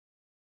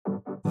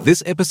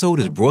This episode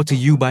is brought to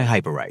you by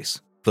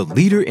Hyperice, the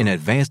leader in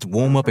advanced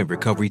warm-up and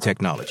recovery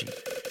technology.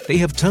 They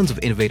have tons of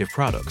innovative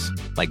products,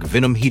 like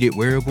Venom-heated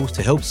wearables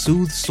to help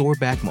soothe sore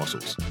back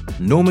muscles,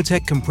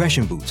 Normatec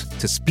compression boots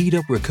to speed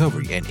up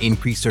recovery and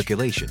increase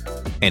circulation,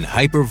 and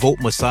Hypervolt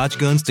massage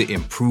guns to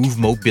improve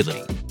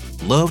mobility.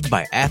 Loved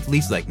by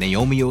athletes like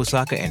Naomi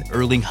Osaka and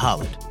Erling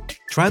Haaland.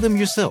 Try them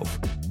yourself.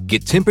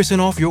 Get 10%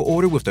 off your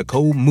order with the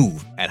code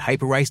MOVE at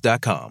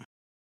Hyperice.com.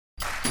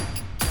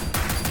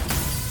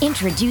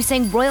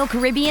 Introducing Royal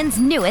Caribbean's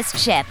newest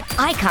ship,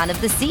 Icon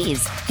of the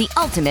Seas, the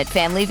ultimate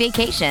family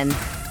vacation.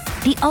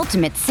 The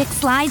ultimate 6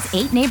 slides,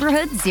 8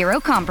 neighborhoods,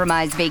 0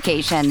 compromise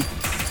vacation.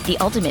 The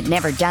ultimate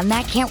never done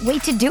that, can't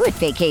wait to do it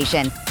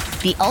vacation.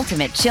 The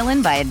ultimate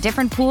chillin' by a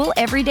different pool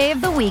every day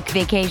of the week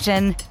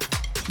vacation.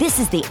 This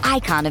is the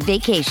Icon of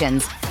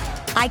vacations.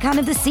 Icon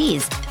of the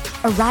Seas,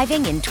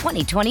 arriving in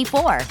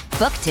 2024.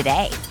 Book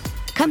today.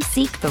 Come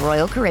seek the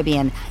Royal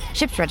Caribbean.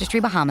 Ships Registry,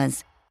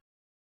 Bahamas.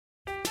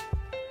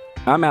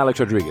 I'm Alex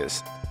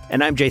Rodriguez.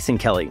 And I'm Jason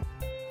Kelly.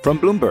 From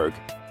Bloomberg,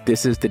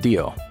 this is The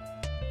Deal.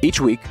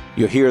 Each week,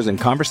 you'll hear us in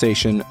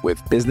conversation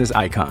with business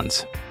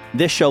icons.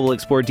 This show will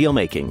explore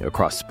deal-making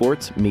across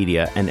sports,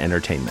 media, and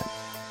entertainment.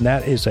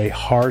 That is a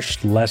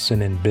harsh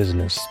lesson in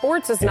business.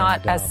 Sports is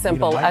not as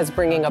simple as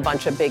bringing a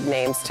bunch of big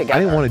names together. I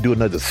didn't want to do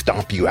another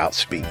stomp you out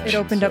speech. It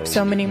opened up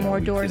so many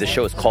more doors. The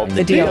show is called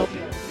The Deal.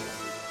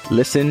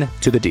 Listen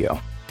to The Deal.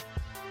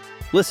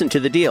 Listen to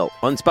The Deal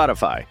on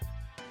Spotify.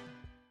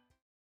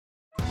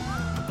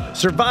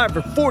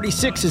 Survivor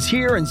 46 is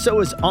here, and so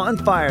is On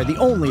Fire, the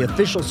only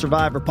official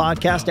Survivor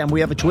podcast, and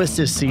we have a twist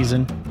this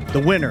season. The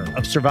winner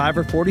of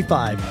Survivor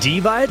 45, Dee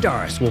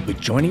Valladares, will be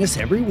joining us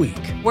every week.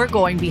 We're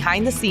going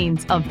behind the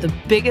scenes of the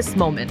biggest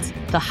moments,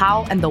 the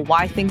how and the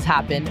why things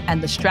happen,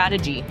 and the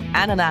strategy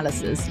and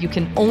analysis you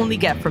can only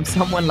get from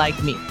someone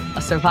like me,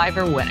 a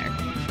Survivor winner.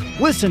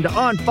 Listen to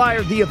On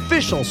Fire, the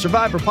official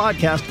Survivor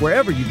podcast,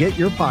 wherever you get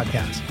your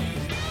podcasts.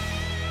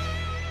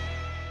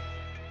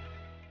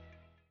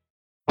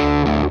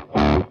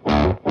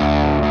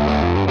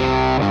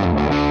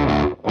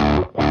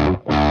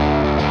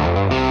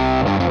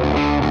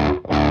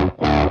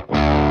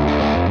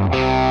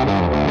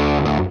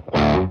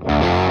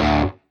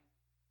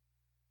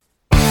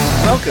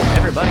 Welcome,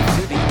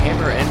 everybody, to the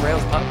Hammer and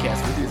Rails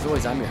podcast. With you, as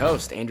always, I'm your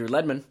host, Andrew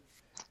Ledman.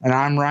 And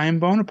I'm Ryan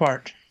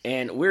Bonaparte.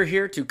 And we're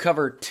here to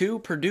cover 2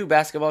 Purdue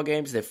basketball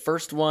games. The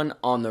first one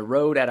on the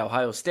road at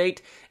Ohio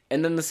State,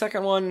 and then the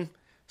second one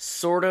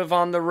sort of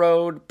on the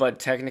road, but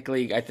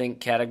technically, I think,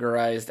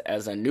 categorized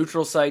as a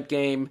neutral site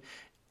game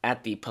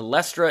at the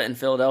Palestra in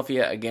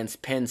Philadelphia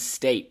against Penn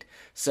State.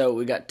 So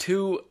we got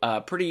 2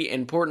 pretty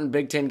important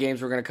Big Ten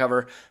games we're going to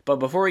cover. But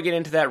before we get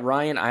into that,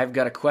 Ryan, I've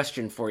got a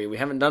question for you. We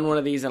haven't done one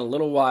of these in a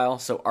little while,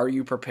 so are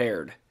you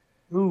prepared?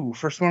 Ooh,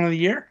 first one of the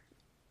year?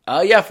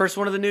 Yeah, first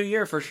one of the new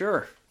year, for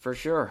sure. For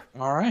sure.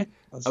 All right,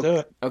 let's do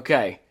it.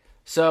 Okay,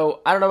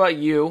 so I don't know about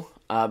you,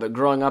 but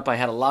growing up I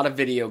had a lot of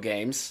video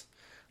games,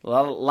 a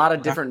lot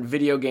of different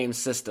video game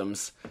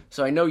systems.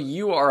 So I know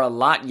you are a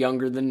lot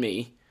younger than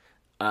me.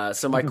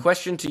 So my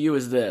question to you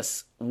is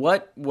this.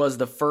 What was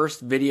the first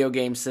video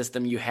game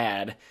system you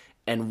had,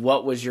 and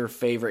what was your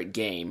favorite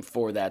game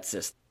for that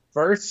system?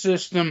 First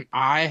system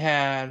I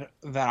had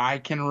that I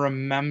can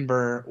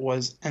remember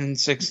was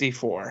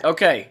N64.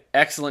 Okay,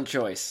 excellent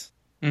choice.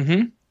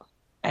 Mm-hmm.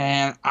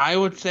 And I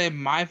would say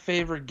my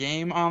favorite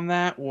game on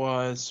that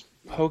was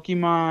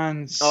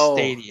Pokemon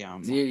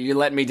Stadium. You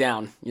let me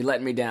down. You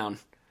let me down.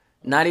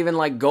 Not even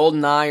like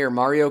GoldenEye or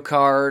Mario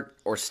Kart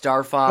or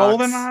Star Fox.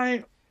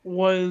 GoldenEye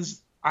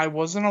was... I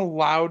wasn't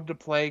allowed to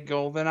play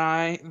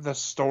GoldenEye, the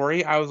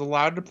story. I was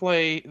allowed to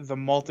play the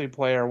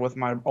multiplayer with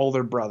my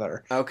older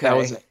brother. Okay. That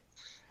was it.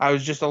 I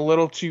was just a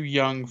little too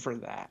young for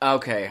that.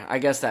 Okay, I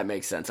guess that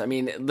makes sense. I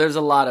mean, there's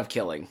a lot of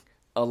killing.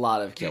 A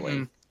lot of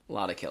killing. A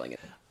lot of killing.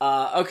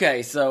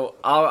 Okay, so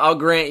I'll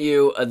grant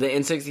you the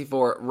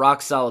N64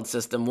 rock solid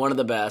system, one of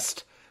the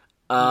best.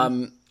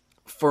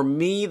 For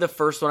me, the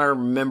first one I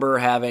remember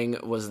having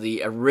was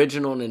the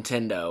original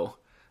Nintendo.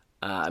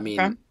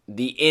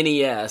 The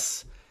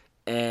NES.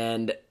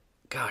 And,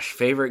 gosh,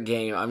 favorite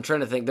game. I'm trying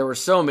to think. There were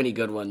so many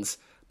good ones,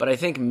 but I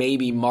think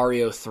maybe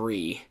Mario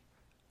 3.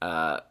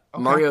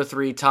 Mario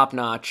 3, top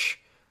notch,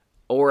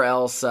 or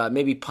else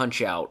maybe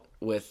Punch-Out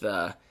with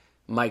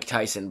Mike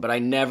Tyson. But I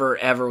never,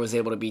 ever was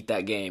able to beat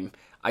that game.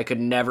 I could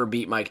never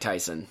beat Mike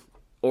Tyson.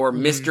 Or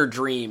Mr.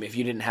 Dream if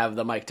you didn't have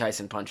the Mike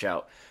Tyson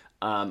Punch-Out.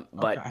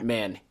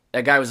 Man,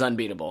 that guy was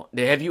unbeatable.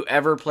 Have you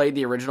ever played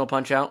the original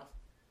Punch-Out?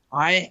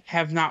 I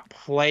have not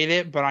played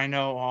it, but I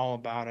know all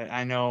about it.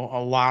 I know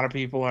a lot of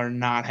people are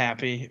not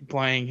happy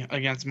playing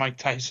against Mike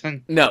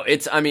Tyson. No,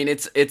 it's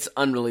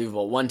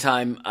unbelievable. One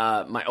time,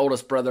 my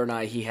oldest brother and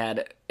I, he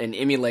had an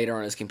emulator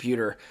on his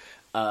computer,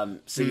 so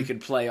you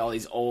could play all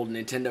these old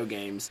Nintendo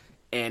games.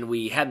 And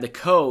we had the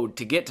code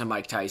to get to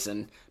Mike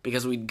Tyson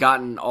because we'd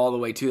gotten all the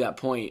way to that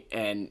point,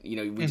 and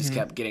we just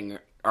kept getting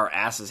our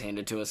asses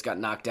handed to us, got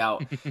knocked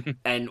out,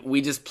 and we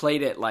just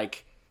played it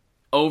like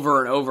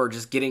over and over,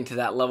 just getting to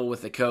that level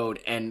with the code,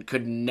 and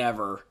could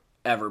never,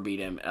 ever beat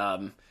him.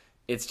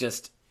 It's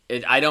just,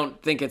 I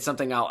don't think it's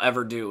something I'll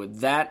ever do.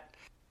 That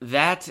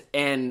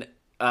and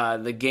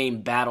the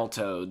game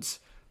Battletoads,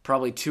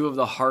 probably two of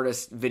the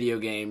hardest video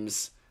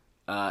games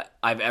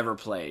I've ever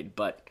played.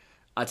 But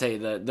I'll tell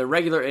you, the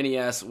regular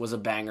NES was a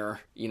banger.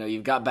 You know,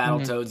 you've got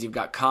Battletoads, you've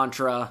got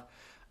Contra,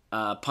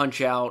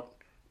 Punch-Out,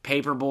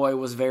 Paperboy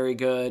was very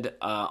good,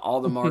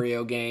 all the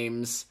Mario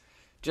games.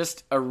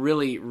 Just a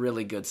really,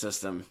 really good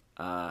system.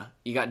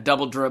 You got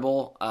Double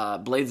Dribble,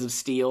 Blades of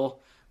Steel.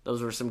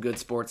 Those were some good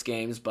sports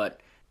games, but,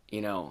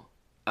 you know,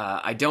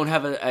 I don't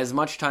have as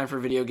much time for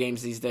video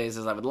games these days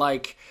as I would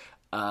like,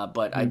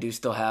 but I do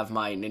still have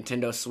my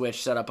Nintendo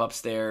Switch set up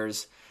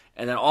upstairs.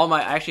 And then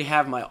I actually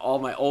have all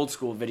my old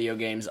school video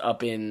games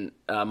up in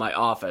my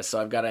office.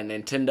 So I've got a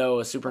Nintendo,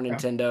 a Super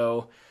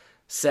Nintendo,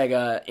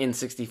 Sega,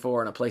 N64,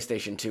 and a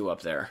PlayStation 2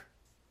 up there.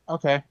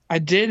 Okay. I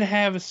did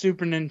have a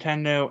Super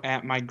Nintendo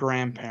at my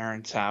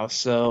grandparents' house,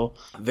 so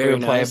very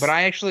nice. But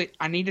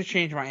I need to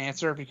change my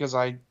answer because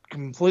I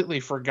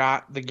completely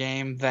forgot the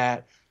game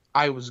that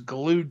I was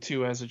glued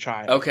to as a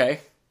child.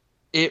 Okay.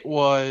 It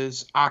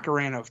was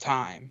Ocarina of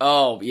Time.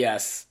 Oh,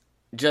 yes.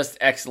 Just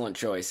excellent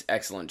choice.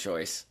 Excellent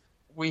choice.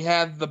 We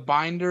had the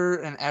binder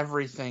and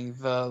everything,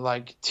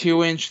 the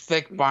 2-inch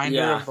thick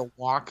binder of the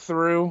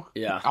walkthrough.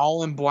 Yeah.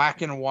 All in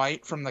black and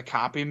white from the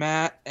copy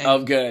mat. And,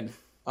 oh, good.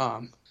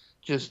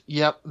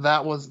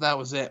 That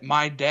was it.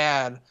 My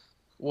dad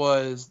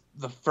was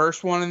the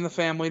first one in the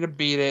family to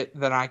beat it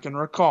that I can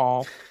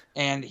recall,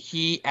 and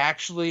he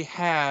actually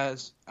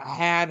he's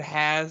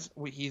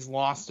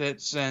lost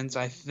it since,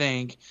 I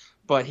think,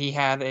 but he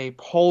had a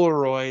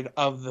Polaroid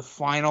of the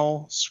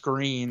final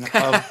screen of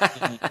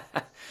the game,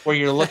 where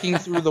you're looking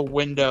through the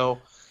window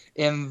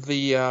in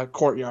the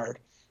courtyard,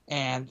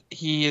 and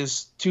he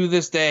is, to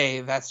this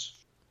day, that's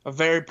a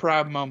very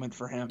proud moment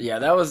for him. Yeah,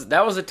 that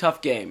was a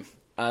tough game.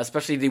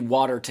 Especially the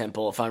Water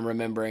Temple, if I'm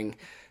remembering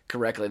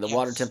correctly. The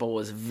Water Temple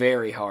was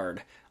very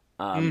hard.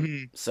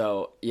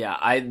 So,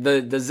 yeah,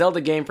 the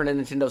Zelda game for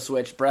Nintendo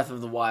Switch, Breath of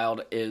the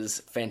Wild,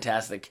 is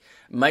fantastic.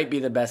 Might be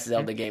the best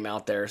Zelda game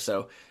out there.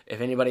 So, if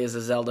anybody is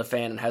a Zelda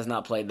fan and has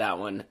not played that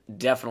one,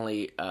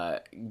 definitely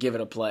give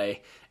it a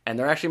play. And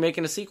they're actually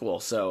making a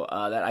sequel, so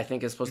that I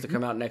think is supposed to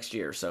come out next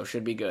year, so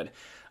should be good.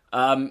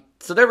 So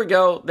there we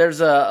go.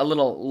 There's a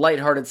little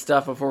lighthearted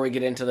stuff before we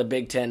get into the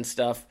Big Ten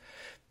stuff.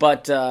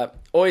 But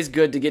always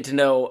good to get to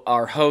know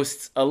our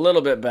hosts a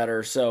little bit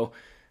better. So,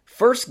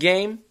 first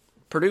game,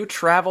 Purdue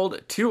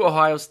traveled to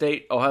Ohio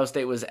State. Ohio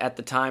State was at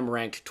the time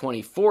ranked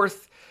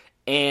 24th,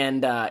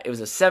 and it was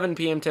a 7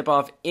 p.m.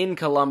 tip-off in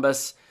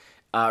Columbus.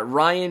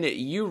 Ryan,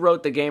 you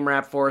wrote the game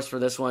wrap for us for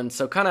this one,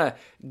 so kind of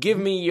give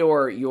me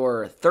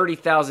your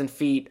 30,000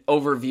 feet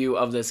overview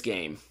of this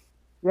game.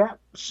 Yeah,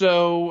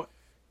 so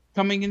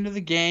coming into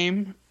the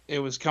game, it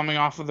was coming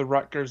off of the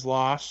Rutgers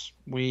loss.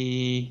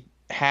 We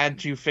had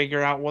to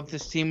figure out what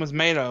this team was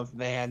made of.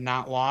 They had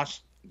not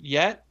lost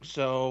yet,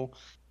 so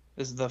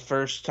this is the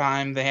first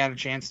time they had a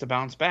chance to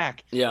bounce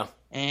back. Yeah,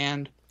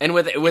 and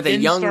with a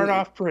young start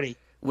off pretty.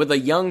 With a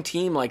young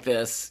team like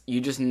this, you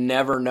just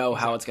never know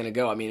how it's going to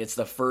go. I mean, it's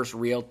the first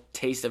real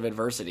taste of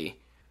adversity.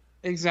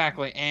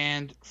 Exactly,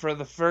 and for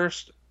the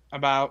first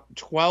about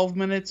 12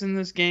 minutes in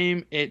this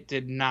game, it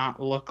did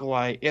not look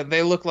like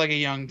they looked like a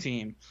young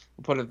team.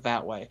 We'll put it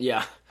that way.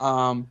 Yeah.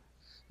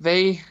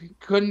 They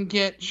couldn't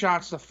get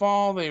shots to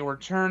fall. They were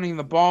turning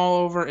the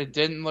ball over. It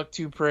didn't look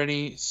too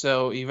pretty.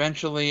 So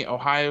eventually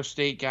Ohio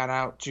State got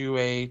out to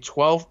a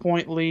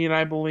 12-point lead,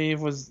 I believe,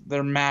 was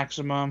their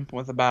maximum,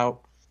 with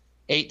about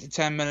 8 to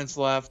 10 minutes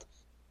left.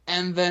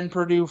 And then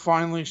Purdue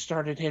finally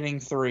started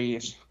hitting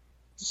threes.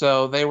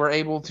 So they were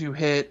able to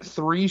hit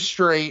 3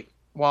 straight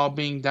while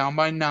being down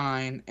by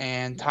 9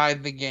 and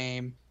tied the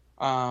game.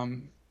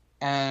 And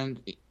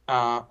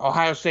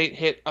Ohio State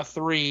hit a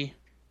 3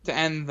 to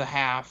end the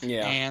half,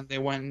 and they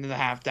went into the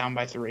half down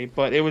by 3.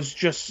 But it was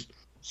just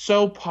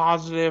so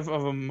positive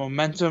of a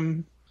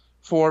momentum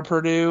for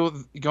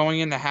Purdue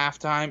going into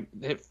halftime.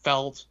 It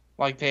felt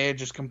like they had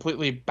just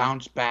completely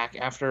bounced back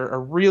after a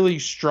really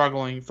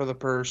struggling for the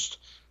first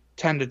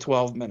 10 to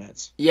 12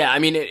 minutes. Yeah, I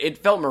mean, it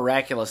felt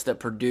miraculous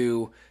that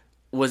Purdue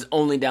was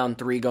only down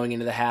 3 going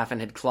into the half and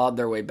had clawed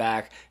their way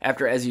back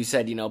after, as you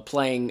said,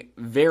 playing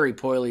very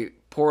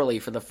poorly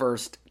for the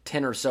first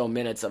 10 or so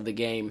minutes of the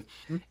game.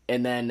 Mm-hmm.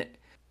 And then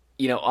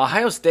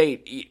Ohio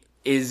State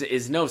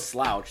is no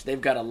slouch. They've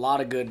got a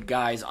lot of good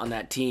guys on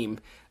that team.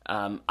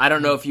 I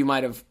don't know if you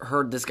might have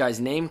heard this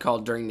guy's name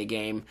called during the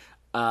game.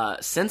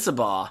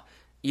 Sensabaugh.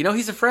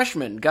 He's a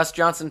freshman. Gus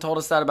Johnson told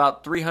us that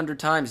about 300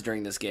 times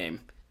during this game.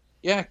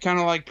 Yeah, kind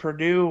of like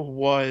Purdue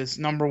was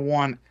number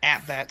 1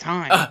 at that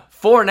time.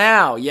 For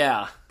now,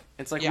 yeah.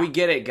 It's like, we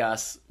get it,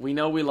 Gus. We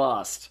know we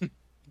lost.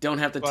 Don't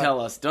have to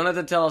tell us. Don't have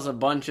to tell us a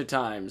bunch of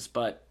times,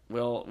 but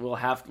we'll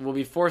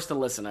be forced to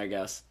listen, I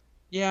guess.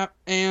 Yeah,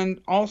 and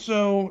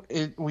also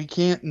we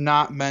can't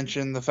not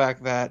mention the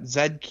fact that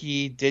Zed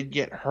Key did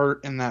get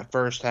hurt in that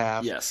first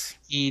half. Yes.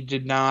 He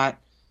did not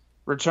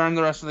return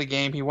the rest of the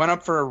game. He went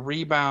up for a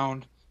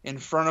rebound in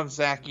front of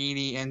Zach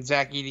Edey, and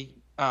Zach Edey,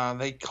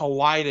 they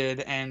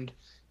collided, and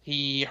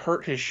he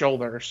hurt his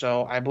shoulder.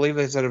 So I believe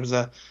they said it was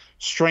a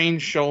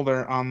strained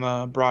shoulder on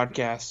the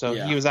broadcast. So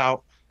he was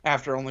out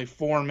after only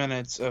 4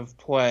 minutes of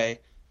play.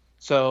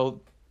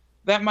 So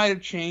that might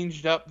have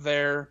changed up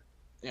their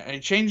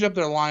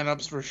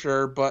lineups for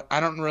sure, but I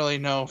don't really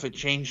know if it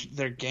changed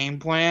their game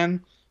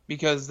plan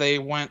because they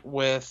went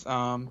with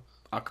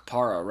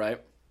Okpara,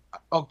 right?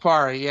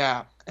 Okpara,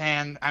 yeah.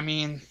 And I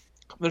mean,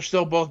 they're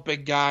still both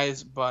big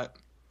guys, but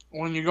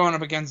when you're going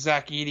up against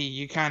Zach Edey,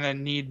 you kind of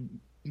need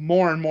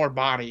more and more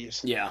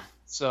bodies. Yeah.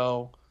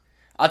 So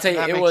I'll tell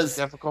you, it was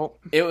difficult.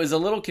 It was a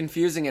little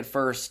confusing at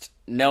first,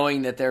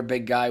 knowing that their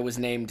big guy was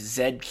named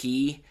Zed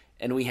Key,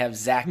 and we have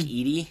Zach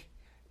Edey.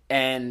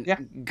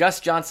 And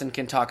Gus Johnson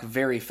can talk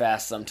very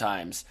fast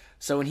sometimes.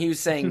 So when he was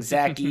saying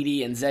Zach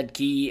Edey and Zed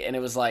Key, and it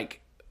was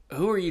like,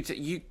 who are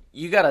you?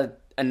 You got to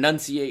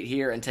enunciate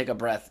here and take a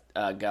breath,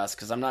 Gus,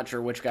 because I'm not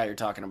sure which guy you're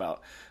talking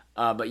about.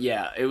 But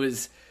yeah, it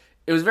was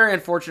very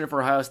unfortunate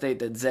for Ohio State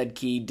that Zed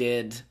Key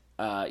did,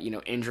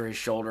 injure his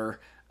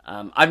shoulder.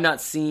 I've not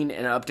seen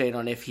an update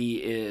on if he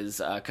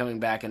is coming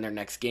back in their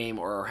next game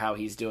or how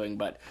he's doing,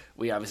 but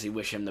we obviously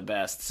wish him the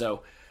best.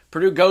 So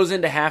Purdue goes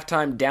into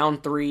halftime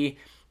down 3.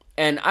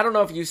 And I don't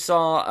know if you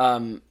saw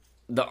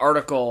the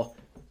article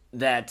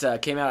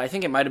that came out. I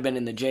think it might have been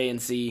in the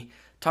JNC,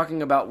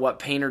 talking about what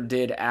Painter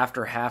did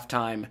after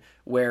halftime,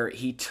 where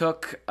he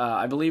took,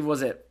 I believe,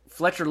 was it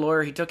Fletcher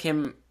Loyer? He took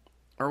him,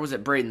 or was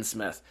it Braden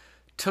Smith?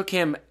 Took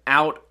him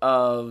out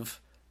of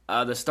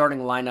the starting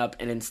lineup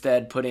and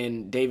instead put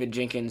in David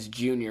Jenkins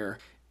Jr.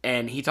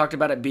 And he talked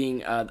about it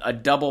being a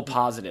double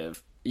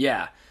positive.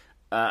 Yeah,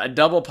 a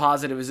double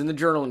positive is in the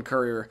Journal and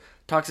Courier.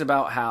 Talks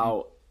about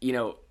how,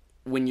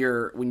 when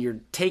you're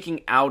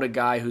taking out a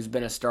guy who's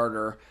been a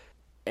starter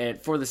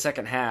and for the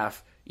second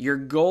half, your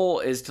goal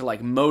is to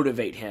like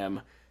motivate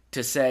him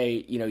to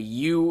say,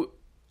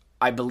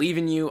 I believe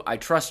in you, I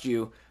trust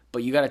you,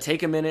 but you got to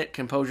take a minute,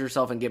 compose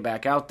yourself, and get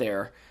back out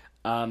there.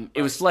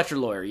 It was Fletcher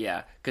Loyer,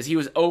 yeah, because he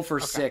was 0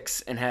 for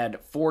 6 and had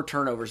 4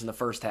 turnovers in the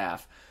first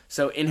half.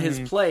 So in his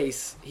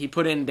place, he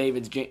put in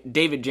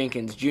David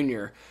Jenkins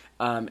Jr.,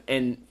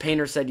 and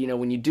Painter said,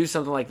 when you do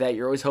something like that,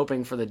 you're always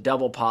hoping for the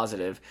double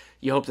positive.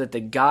 You hope that the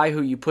guy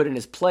who you put in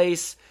his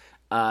place,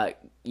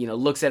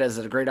 looks at it as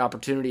a great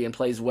opportunity and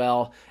plays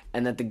well,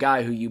 and that the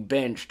guy who you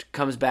benched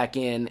comes back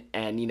in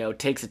and,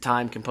 takes the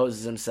time,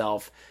 composes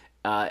himself,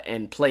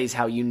 and plays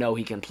how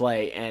he can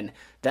play. And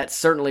that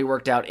certainly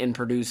worked out in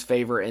Purdue's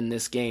favor in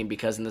this game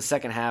because in the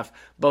second half,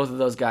 both of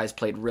those guys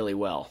played really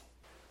well.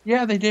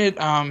 Yeah, they did.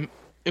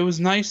 It was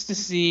nice to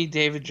see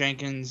David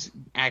Jenkins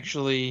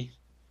actually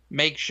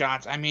make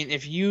shots. I mean,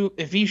 if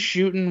he's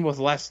shooting with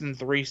less than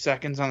 3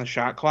 seconds on the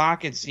shot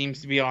clock, it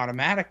seems to be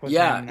automatic with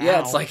him now. Yeah,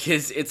 it's like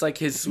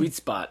his sweet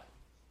spot.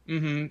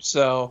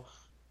 So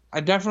I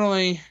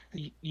definitely,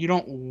 you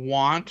don't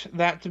want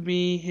that to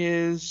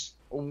be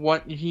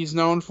what he's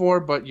known for,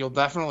 but you'll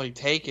definitely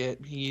take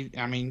it. He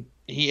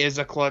is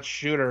a clutch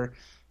shooter.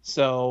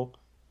 So,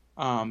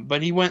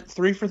 but he went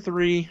 3 for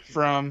 3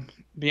 from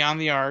beyond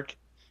the arc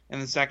in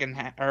the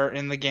second or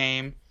in the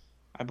game.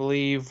 I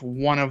believe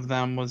one of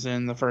them was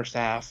in the first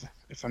half,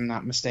 if I'm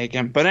not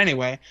mistaken. But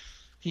anyway,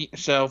 he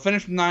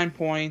finished with 9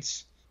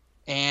 points,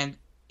 and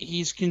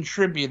he's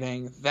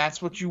contributing.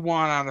 That's what you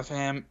want out of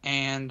him,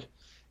 and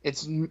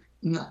it's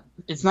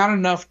not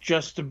enough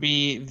just to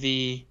be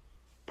the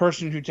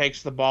person who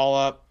takes the ball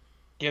up,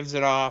 gives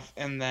it off,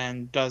 and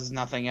then does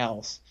nothing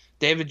else.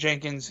 David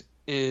Jenkins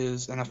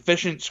is an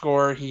efficient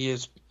scorer. He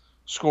has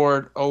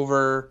scored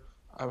over,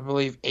 I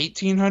believe,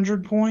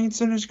 1,800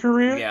 points in his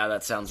career. Yeah,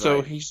 that sounds right.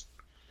 So he's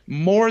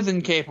more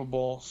than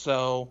capable.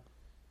 So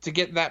to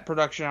get that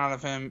production out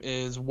of him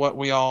is what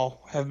we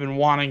all have been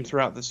wanting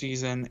throughout the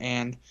season,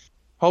 and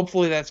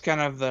hopefully that's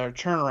kind of the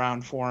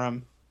turnaround for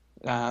him,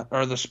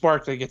 or the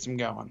spark that gets him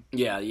going.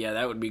 Yeah,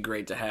 that would be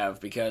great to have,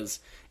 because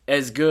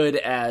as good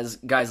as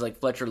guys like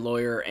Fletcher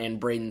Loyer and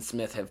Braden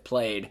Smith have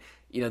played,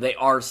 they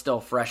are still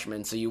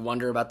freshmen, so you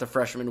wonder about the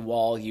freshman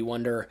wall. You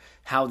wonder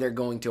how they're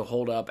going to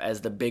hold up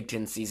as the Big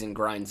Ten season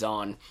grinds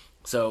on.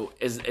 So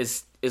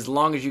as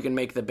long as you can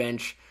make the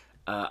bench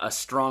a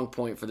strong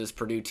point for this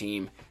Purdue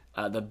team,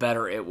 the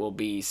better it will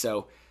be.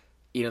 So,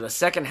 the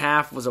second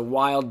half was a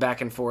wild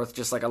back and forth,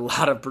 just like a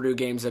lot of Purdue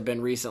games have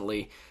been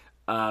recently.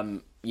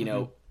 And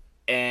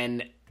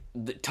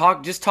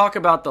talk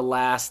about the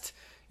last,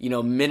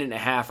 minute and a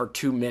half or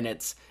 2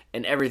 minutes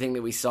and everything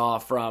that we saw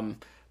from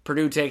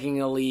Purdue taking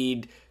a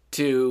lead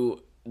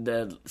to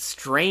the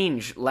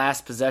strange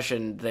last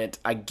possession that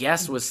I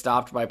guess was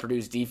stopped by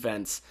Purdue's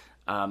defense.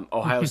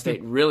 Ohio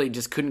State really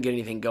just couldn't get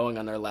anything going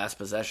on their last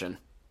possession.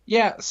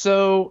 Yeah,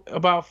 so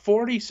about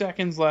 40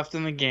 seconds left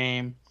in the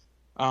game,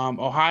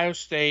 Ohio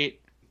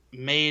State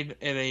made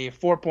it a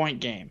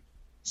 4-point game.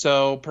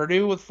 So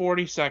Purdue with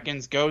 40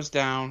 seconds goes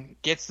down,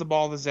 gets the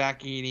ball to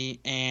Zach Edey,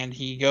 and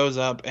he goes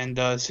up and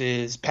does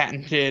his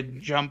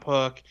patented jump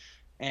hook,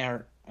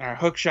 or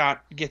hook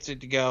shot, gets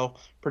it to go.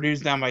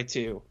 Purdue's down by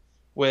 2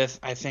 with,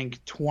 I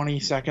think, 20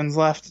 seconds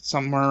left,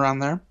 somewhere around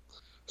there.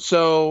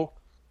 So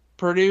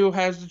Purdue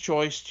has the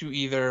choice to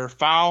either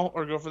foul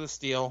or go for the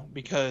steal,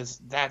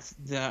 because that's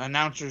the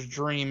announcer's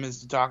dream,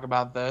 is to talk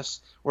about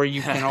this, where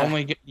you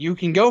can you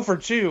can go for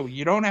 2.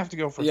 You don't have to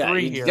go for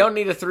 3 here. You don't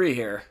need a 3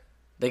 here.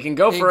 They can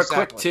go for a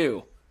quick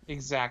 2.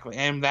 Exactly.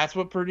 And that's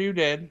what Purdue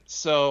did.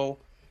 So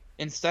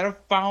instead of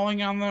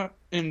fouling on the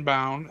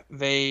inbound,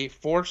 they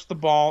forced the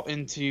ball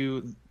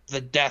into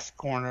the death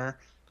corner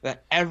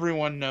that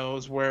everyone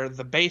knows, where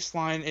the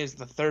baseline is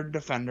the third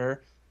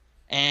defender,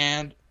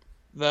 and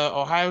the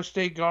Ohio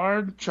State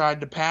guard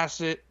tried to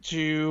pass it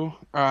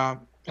along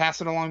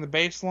the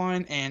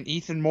baseline, and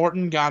Ethan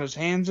Morton got his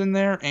hands in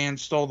there and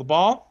stole the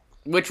ball.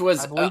 Which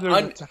was,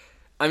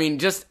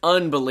 just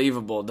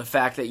unbelievable, the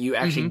fact that you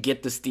actually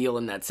get the steal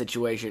in that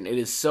situation. It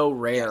is so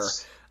rare,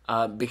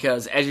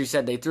 because, as you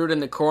said, they threw it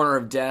in the corner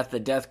of death, the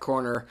death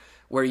corner,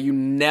 where you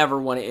never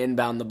want to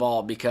inbound the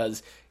ball,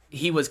 because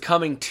he was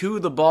coming to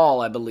the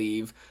ball, I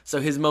believe, so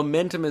his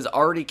momentum is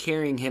already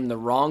carrying him the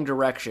wrong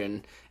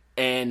direction.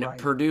 And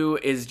Purdue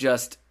is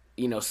just,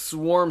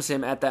 swarms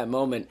him at that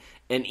moment.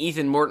 And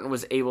Ethan Morton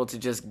was able to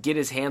just get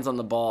his hands on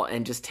the ball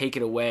and just take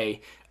it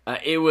away.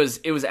 It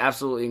was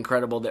absolutely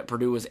incredible that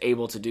Purdue was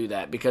able to do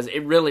that, because it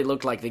really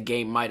looked like the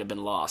game might have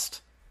been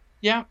lost.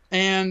 Yeah,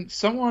 and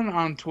someone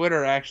on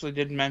Twitter actually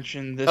did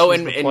mention this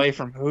was the play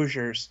from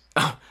Hoosiers.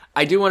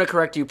 I do want to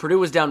correct you. Purdue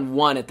was down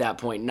 1 at that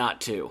point, not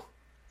 2.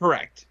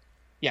 Correct.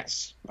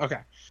 Yes.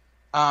 Okay.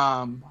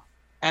 And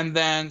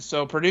then,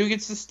 so Purdue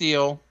gets the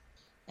steal,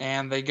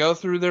 and they go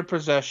through their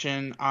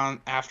possession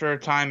after a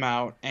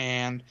timeout,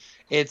 and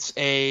it's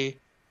a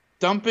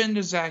dump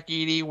into Zach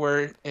Edey,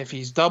 where if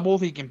he's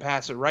doubled, he can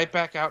pass it right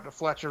back out to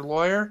Fletcher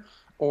Lawyer,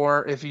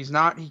 or if he's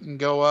not, he can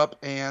go up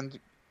and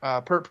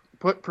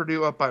put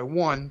Purdue up by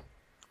 1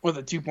 with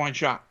a 2-point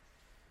shot.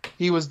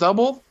 He was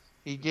doubled.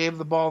 He gave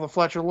the ball to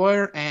Fletcher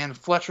Lawyer, and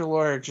Fletcher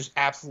Lawyer just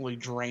absolutely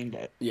drained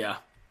it. Yeah.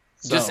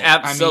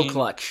 So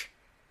clutch.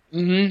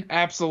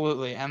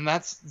 Absolutely. And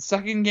that's the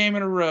second game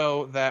in a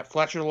row that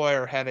Fletcher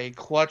Lawyer had a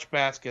clutch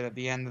basket at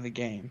the end of the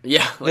game.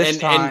 Yeah, this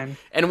time.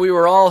 And we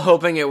were all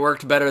hoping it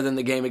worked better than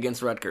the game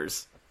against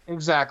Rutgers.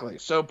 Exactly.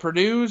 So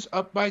Purdue's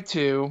up by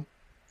 2,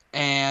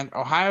 and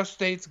Ohio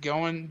State's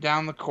going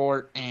down the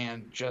court,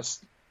 and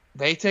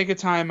they take a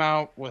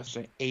timeout with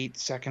 8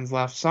 seconds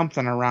left,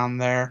 something around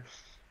there.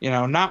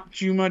 Not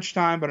too much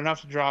time, but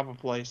enough to drop a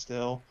play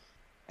still.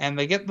 And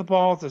they get the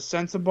ball to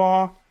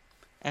Sensabaugh,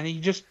 and he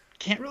just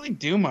can't really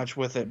do much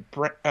with it.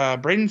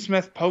 Braden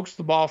Smith pokes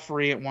the ball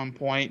free at one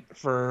point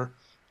to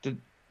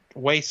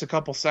waste a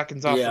couple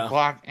seconds off the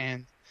clock,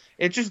 and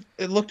it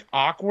looked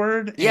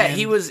awkward. Yeah,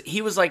 he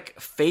was like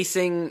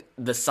facing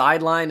the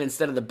sideline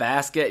instead of the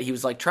basket. He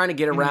was like trying to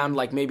get around,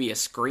 like maybe a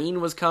screen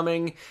was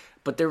coming,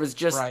 but there was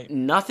just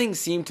nothing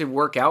seemed to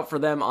work out for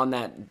them on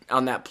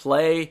that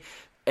play.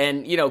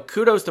 And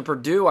kudos to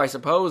Purdue, I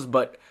suppose,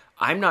 but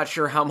I'm not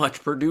sure how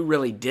much Purdue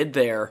really did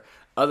there,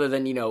 other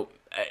than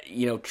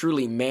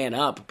truly man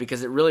up,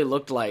 because it really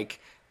looked like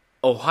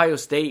Ohio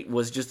State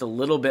was just a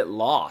little bit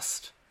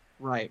lost.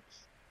 Right.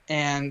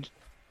 And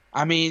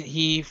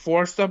he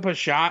forced up a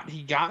shot.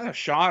 He got a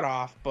shot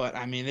off, but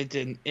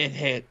it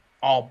hit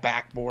all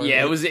backboard.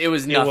 Yeah, it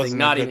was nothing,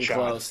 not even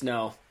close.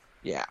 No.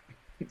 Yeah.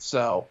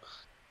 So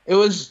it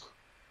was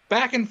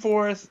back and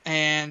forth,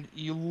 and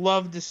you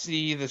love to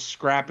see the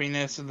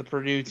scrappiness of the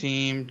Purdue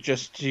team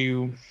just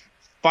to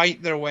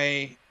fight their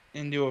way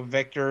into a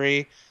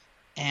victory.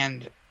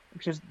 And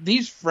because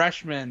these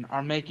freshmen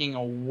are making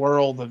a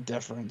world of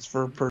difference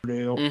for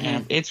Purdue,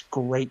 and it's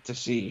great to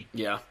see.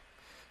 Yeah.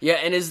 Yeah,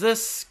 and is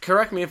this,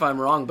 correct me if I'm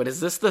wrong, but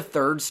is this the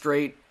third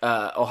straight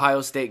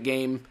Ohio State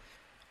game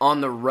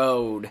on the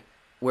road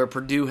where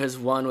Purdue has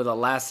won with a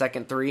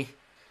last-second 3?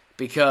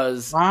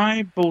 Because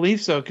I believe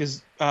so,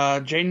 because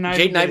Jaden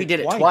Ivey did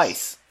it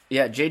twice.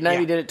 Yeah, Jaden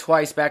Ivey did it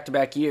twice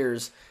back-to-back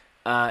years,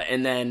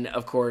 and then,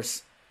 of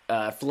course,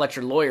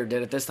 Fletcher Lawyer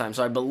did it this time.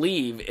 So I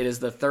believe it is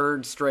the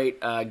third straight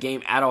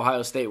game at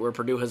Ohio State where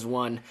Purdue has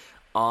won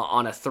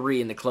on a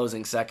 3 in the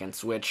closing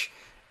seconds, which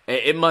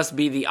it must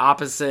be the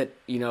opposite,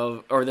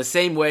 or the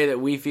same way that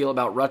we feel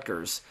about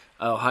Rutgers.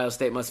 Ohio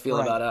State must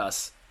feel about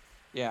us.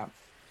 Yeah.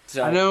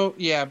 So, I know,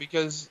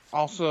 because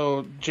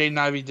also Jaden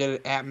Ivey did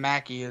it at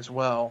Mackey as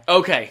well.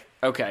 Okay.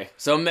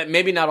 So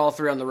maybe not all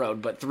 3 on the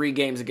road, but 3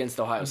 games against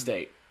Ohio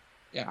State.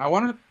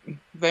 Yeah,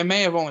 they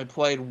may have only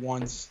played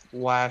once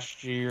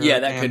last year. Yeah,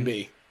 that could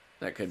be.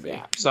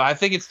 Yeah, so I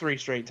think it's 3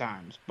 straight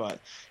times. But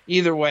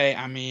either way,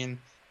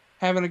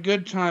 having a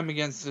good time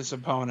against this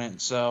opponent.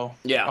 So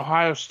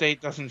Ohio State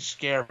doesn't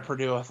scare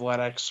Purdue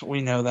athletics. We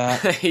know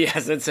that.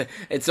 Yes,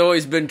 it's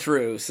always been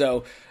true.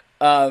 So,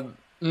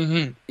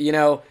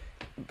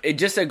 it's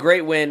just a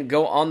great win.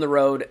 Go on the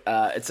road.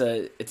 It's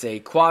a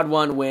quad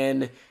 1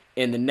 win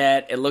in the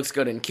net. It looks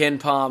good in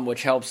KenPom,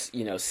 which helps,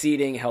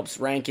 seeding, helps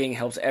ranking,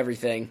 helps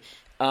everything.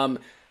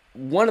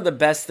 One of the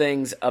best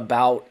things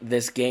about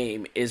this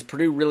game is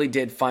Purdue really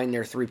did find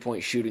their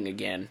 3-point shooting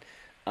again.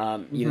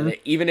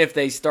 Even if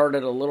they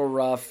started a little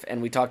rough,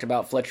 and we talked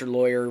about Fletcher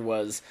Lawyer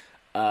was,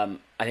 I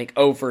think,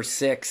 0 for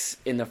 6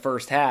 in the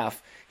first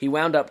half. He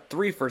wound up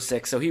 3 for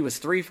 6, so he was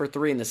 3 for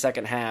 3 in the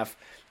second half.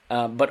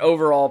 But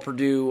overall,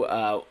 Purdue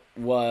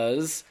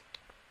was,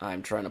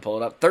 I'm trying to pull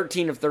it up,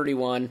 13 of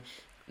 31.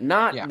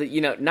 Not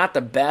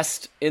the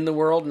best in the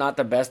world, not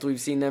the best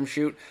we've seen them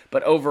shoot,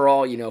 but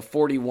overall,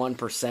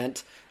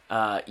 41%.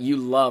 You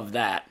love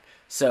that.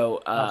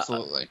 So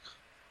absolutely,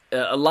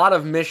 a lot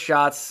of missed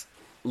shots.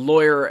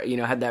 Lawyer,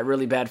 had that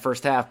really bad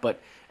first half,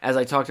 but as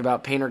I talked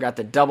about, Painter got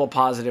the double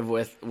positive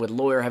with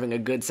Lawyer having a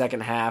good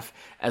second half,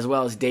 as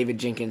well as David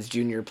Jenkins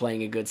Jr.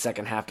 playing a good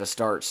second half to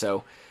start.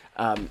 So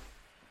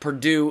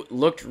Purdue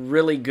looked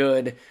really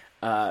good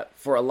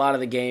for a lot of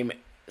the game,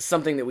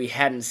 something that we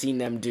hadn't seen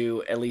them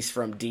do, at least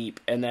from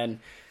deep. And then,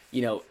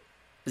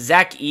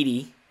 Zach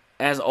Edey,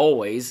 as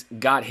always,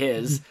 got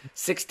his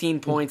 16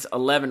 points,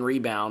 11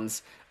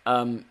 rebounds.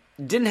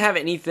 Didn't have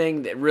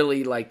anything that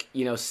really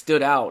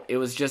stood out. It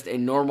was just a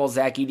normal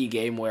Zach Edey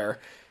game where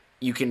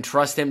you can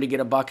trust him to get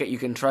a bucket. You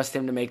can trust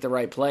him to make the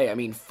right play. I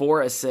mean,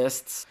 4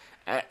 assists,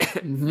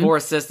 4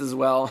 assists as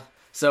well.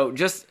 So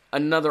just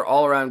another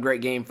all-around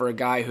great game for a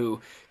guy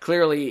who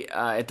clearly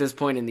at this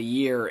point in the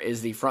year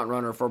is the front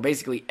runner for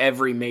basically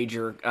every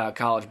major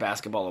college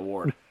basketball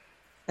award.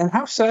 And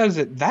how sad is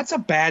it? That's a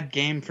bad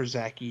game for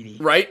Zach Edey.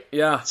 Right?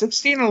 Yeah.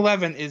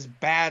 16-11 is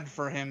bad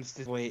for him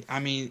statistically. I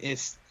mean,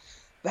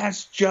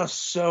 that's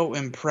just so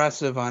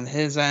impressive on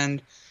his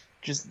end.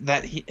 Just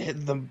that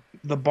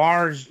the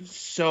bar's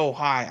so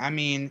high. I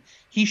mean,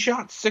 he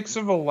shot 6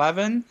 of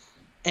 11,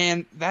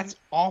 and that's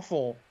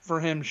awful for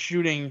him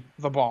shooting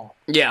the ball.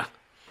 Yeah.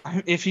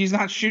 If he's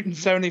not shooting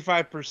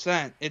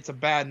 75%, it's a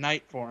bad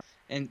night for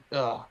him.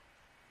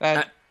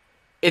 And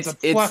it's a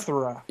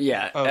plethora.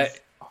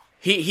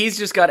 He's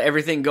just got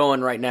everything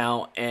going right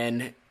now,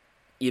 and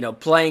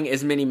playing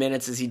as many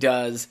minutes as he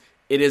does,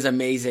 it is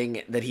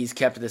amazing that he's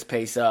kept this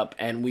pace up,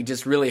 and we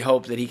just really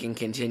hope that he can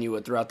continue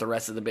it throughout the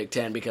rest of the Big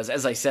Ten because,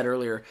 as I said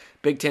earlier,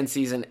 Big Ten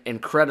season,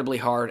 incredibly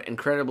hard,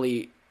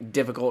 incredibly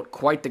difficult,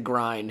 quite the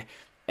grind.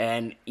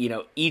 And,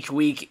 each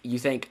week you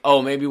think,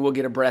 oh, maybe we'll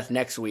get a breath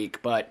next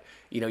week, but,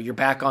 you're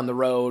back on the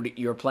road,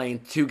 you're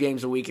playing 2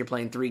 games a week, you're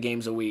playing 3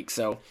 games a week.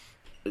 So,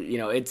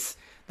 it's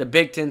the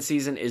Big Ten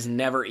season is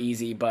never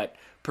easy, but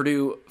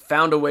Purdue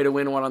found a way to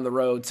win one on the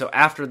road. So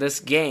after this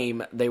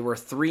game, they were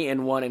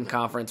 3-1 in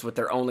conference with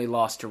their only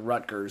loss to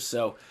Rutgers.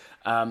 So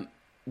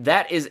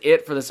that is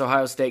it for this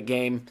Ohio State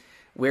game.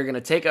 We're going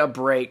to take a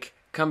break,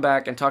 come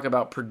back, and talk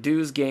about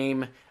Purdue's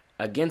game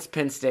against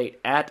Penn State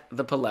at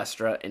the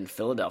Palestra in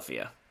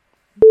Philadelphia.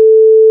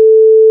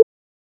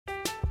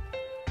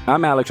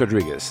 I'm Alex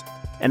Rodriguez.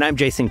 And I'm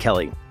Jason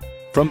Kelly.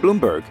 From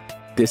Bloomberg,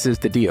 this is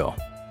The Deal.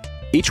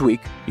 Each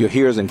week, you'll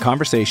hear us in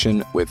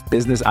conversation with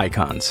business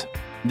icons.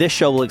 This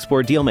show will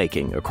explore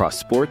deal-making across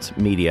sports,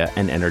 media,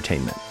 and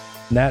entertainment.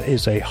 That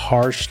is a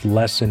harsh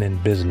lesson in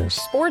business.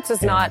 Sports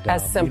is not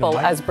as simple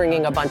as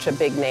bringing a bunch of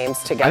big names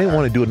together. I didn't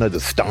want to do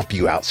another stomp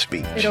you out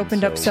speech. It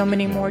opened up so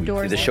many more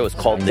doors. The show is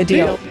called The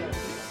Deal.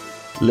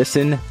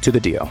 Listen to The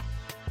Deal.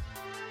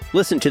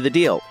 Listen to The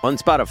Deal on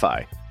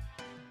Spotify.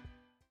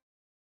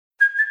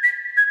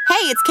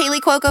 Hey, it's Kaylee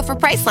Cuoco for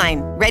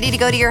Priceline. Ready to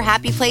go to your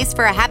happy place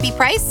for a happy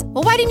price?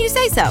 Well, why didn't you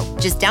say so?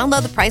 Just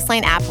download the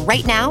Priceline app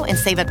right now and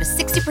save up to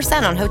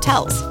 60% on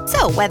hotels.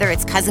 So whether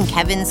it's Cousin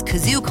Kevin's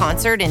Kazoo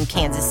Concert in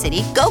Kansas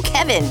City, go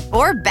Kevin,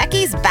 or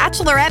Becky's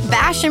Bachelorette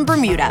Bash in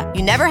Bermuda,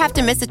 you never have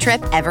to miss a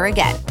trip ever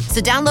again.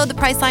 So download the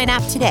Priceline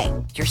app today.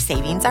 Your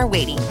savings are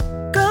waiting.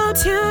 Go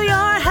to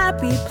your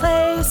happy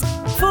place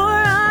for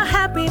a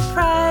happy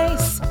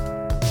price.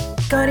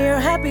 Go to your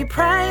happy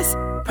price,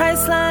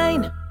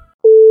 Priceline.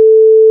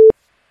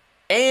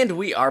 And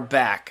we are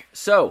back.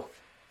 So,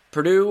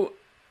 Purdue,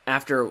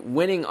 after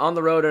winning on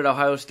the road at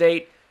Ohio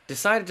State,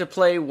 decided to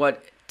play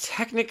what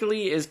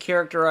technically is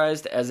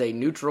characterized as a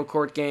neutral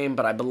court game,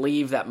 but I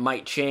believe that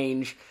might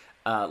change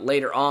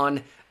later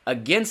on,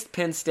 against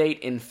Penn State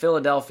in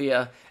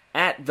Philadelphia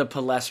at the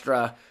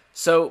Palestra.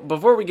 So,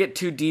 before we get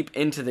too deep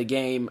into the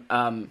game,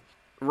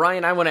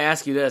 Ryan, I want to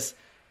ask you this.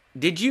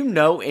 Did you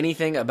know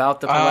anything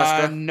about the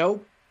Palestra?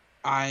 Nope.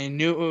 I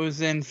knew it was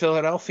in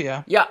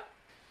Philadelphia. Yeah.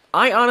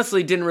 I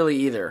honestly didn't really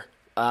either.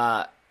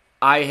 I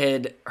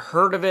had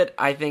heard of it,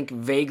 I think,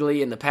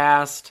 vaguely in the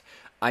past.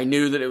 I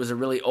knew that it was a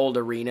really old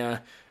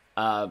arena.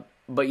 But,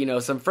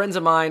 some friends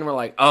of mine were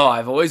like, oh,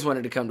 I've always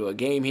wanted to come to a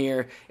game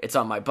here. It's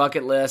on my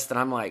bucket list. And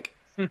I'm like,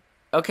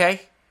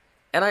 okay.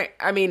 And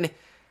I mean,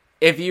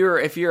 if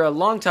you're a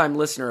longtime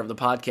listener of the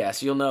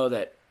podcast, you'll know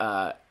that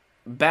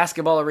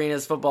basketball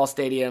arenas, football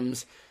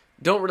stadiums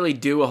don't really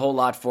do a whole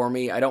lot for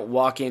me. I don't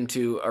walk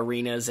into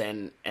arenas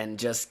and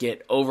just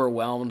get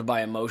overwhelmed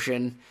by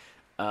emotion.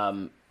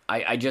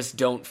 I just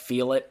don't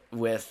feel it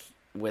with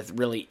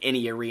really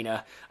any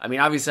arena. I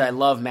mean, obviously I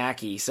love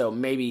Mackey, so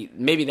maybe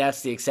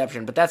that's the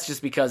exception, but that's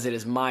just because it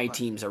is my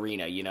team's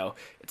arena,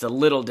 It's a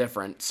little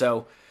different.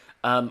 So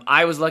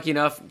I was lucky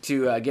enough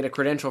to get a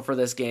credential for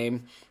this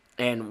game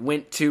and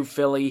went to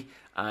Philly,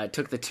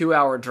 took the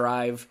 2-hour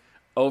drive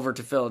over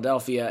to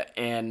Philadelphia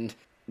and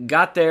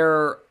got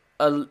there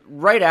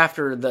right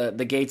after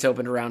the gates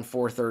opened around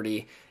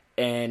 4:30,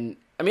 and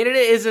I mean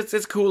it's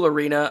a cool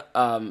arena.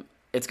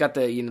 it's got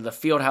the, you know, the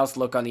field house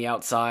look on the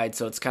outside,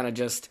 so it's kind of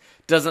just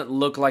doesn't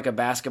look like a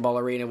basketball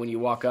arena when you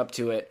walk up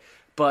to it.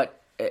 But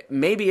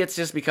maybe it's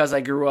just because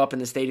I grew up in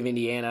the state of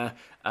Indiana.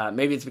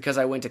 Maybe it's because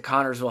I went to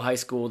Connorsville High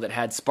School that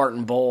had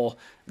Spartan Bowl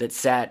that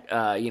sat,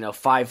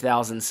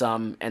 5,000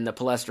 some, and the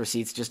Palestra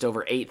seats just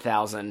over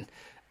 8,000.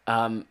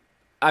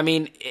 I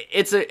mean,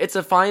 it's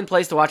a fine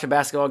place to watch a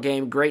basketball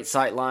game, great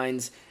sight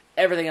lines,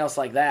 everything else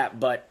like that.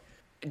 But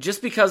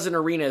just because an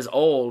arena is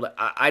old,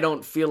 I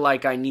don't feel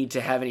like I need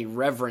to have any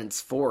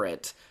reverence for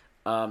it.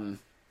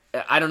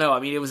 I don't know. I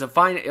mean, it was like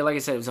I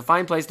said, it was a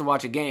fine place to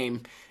watch a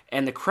game,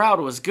 and the crowd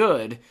was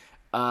good.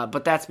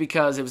 But that's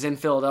because it was in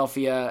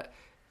Philadelphia.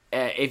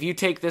 If you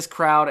take this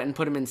crowd and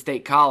put them in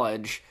State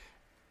College,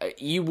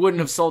 you wouldn't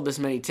have sold this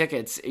many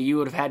tickets. You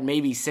would have had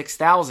maybe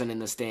 6,000 in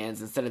the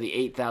stands instead of the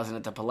 8,000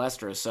 at the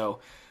Palestra. So,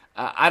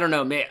 I don't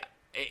know.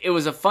 It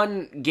was a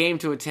fun game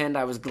to attend.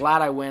 I was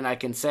glad I went. I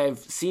can say I've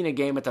seen a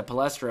game at the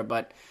Palestra,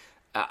 but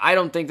I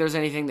don't think there's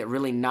anything that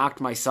really knocked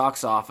my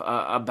socks off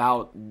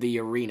about the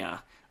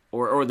arena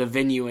or the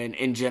venue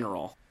in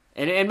general.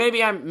 And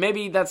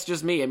maybe that's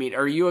just me. I mean,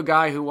 are you a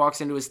guy who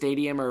walks into a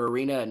stadium or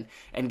arena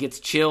and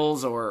gets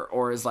chills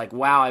or is like,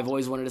 wow, I've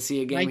always wanted to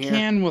see a game here? I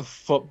can with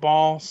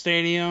football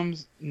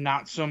stadiums,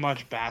 not so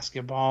much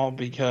basketball,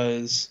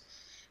 because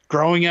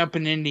growing up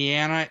in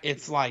Indiana,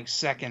 it's like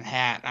second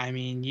hat. I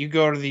mean, you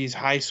go to these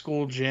high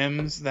school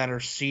gyms that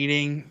are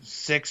seating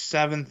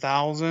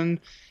 6,000-7,000,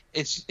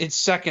 it's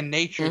second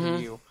nature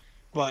to you.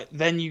 But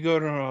then you go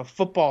to a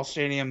football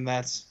stadium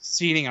that's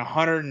seating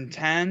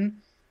 110.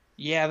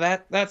 Yeah,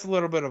 that's a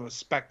little bit of a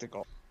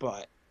spectacle,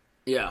 but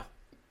yeah.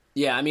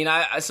 I mean,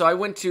 I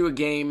went to a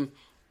game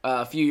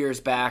a few years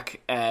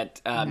back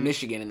at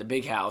Michigan in the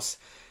Big House,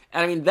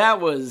 and I mean that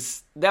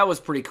was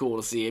pretty cool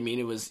to see. I mean,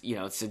 it was,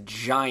 it's a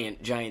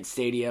giant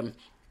stadium,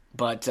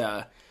 but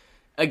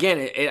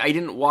again, I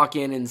didn't walk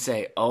in and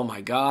say, "Oh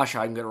my gosh,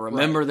 I'm going to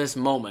remember this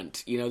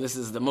moment." This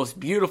is the most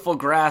beautiful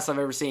grass I've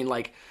ever seen.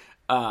 Like,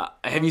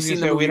 have you seen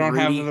the movie We don't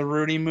Rudy? have the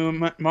Rudy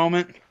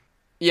moment.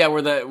 Yeah,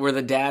 where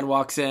the dad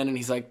walks in and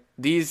he's like,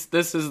 This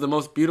is the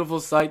most beautiful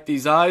sight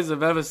these eyes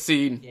have ever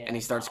seen. Yeah, and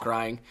he starts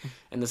crying.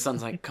 And the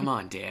son's like, come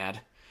on,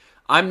 Dad.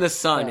 I'm the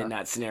son in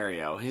that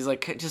scenario. He's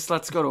like, just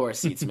let's go to our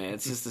seats, man.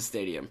 It's just a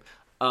stadium.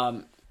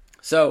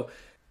 So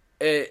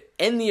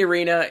in the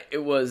arena,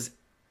 it was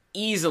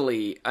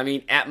easily, I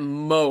mean, at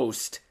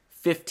most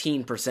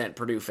 15%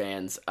 Purdue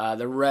fans.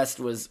 The rest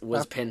was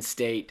Penn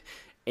State.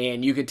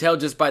 And you could tell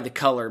just by the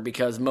color,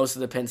 because most of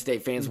the Penn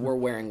State fans were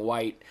wearing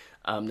white.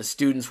 The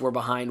students were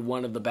behind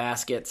one of the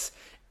baskets.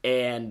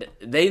 And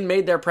they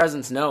made their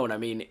presence known. I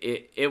mean,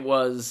 it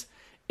was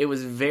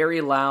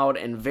very loud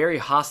and very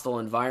hostile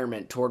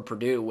environment toward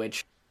Purdue,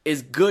 which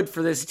is good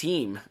for this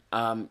team.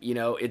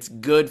 It's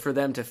good for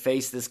them to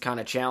face this kind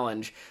of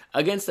challenge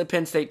against the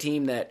Penn State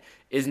team that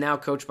is now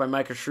coached by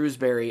Micah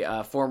Shrewsbury,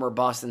 former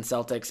Boston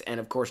Celtics, and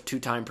of course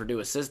 2-time Purdue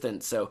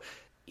assistant. So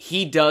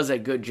he does a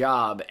good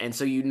job, and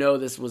so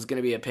this was going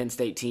to be a Penn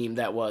State team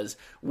that was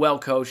well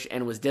coached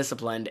and was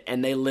disciplined,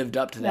 and they lived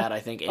up to that, I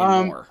think,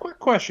 and more. Quick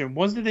question: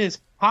 was it as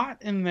hot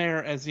in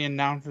there as the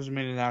announcers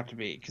made it out to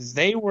be? Because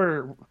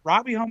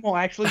Robbie Hummel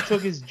actually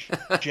took his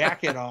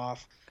jacket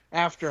off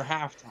after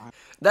halftime.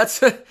 That's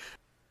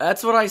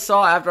what I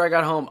saw after I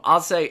got home.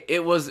 I'll say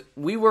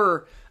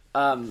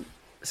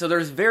so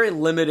there's very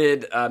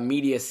limited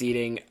media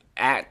seating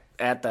at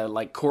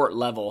the court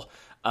level.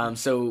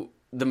 So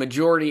the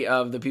majority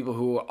of the people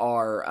who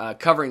are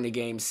covering the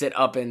game sit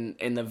up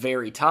in the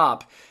very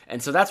top.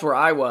 And so that's where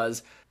I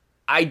was.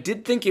 I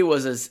did think it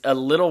was a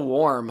little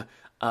warm,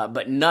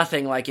 but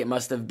nothing like it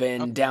must have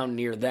been down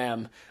near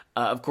them.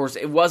 Of course,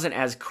 it wasn't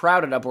as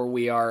crowded up where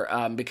we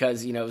are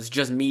because, it was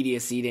just media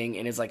seating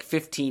and it's like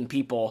 15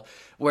 people.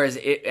 Whereas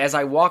as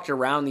I walked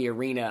around the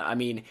arena, I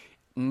mean,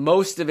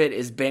 most of it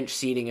is bench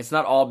seating. It's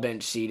not all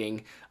bench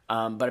seating.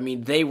 But I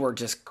mean,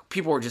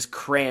 people were just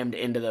crammed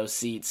into those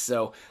seats.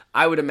 So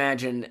I would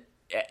imagine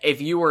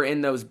if you were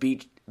in those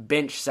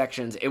bench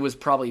sections, it was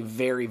probably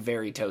very,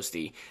 very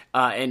toasty.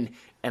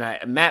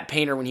 Matt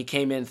Painter, when he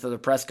came in for the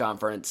press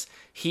conference,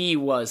 he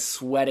was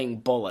sweating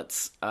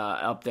bullets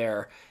up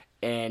there.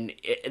 And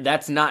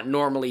that's not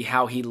normally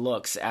how he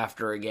looks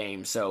after a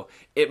game. So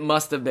it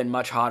must have been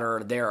much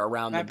hotter there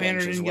around the bench as well. Matt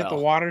Painter didn't get the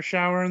water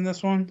shower in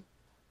this one?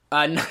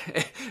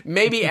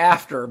 Maybe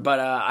after, but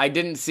I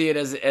didn't see it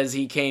as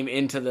he came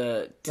into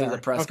the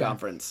press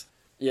conference.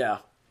 Yeah.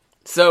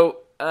 So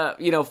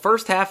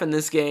first half in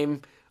this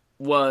game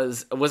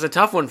was a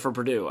tough one for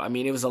Purdue. I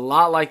mean, it was a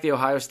lot like the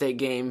Ohio State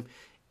game,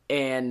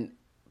 and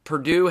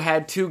Purdue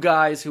had two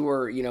guys who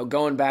were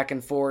going back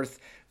and forth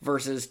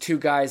versus two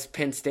guys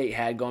Penn State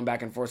had going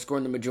back and forth,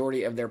 scoring the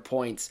majority of their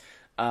points.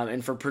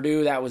 And for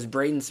Purdue, that was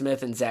Braden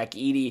Smith and Zach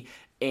Edey,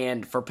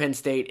 and for Penn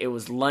State, it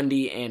was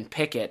Lundy and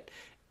Pickett.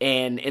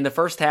 And in the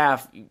first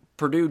half,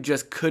 Purdue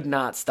just could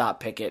not stop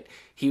Pickett.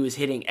 He was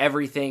hitting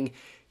everything.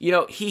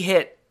 He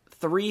hit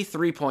 3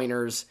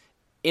 3-pointers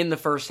in the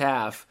first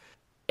half,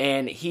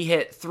 and he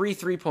hit 3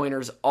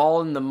 3-pointers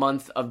all in the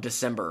month of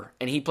December.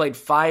 And he played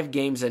 5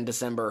 games in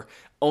December,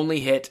 only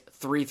hit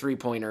 3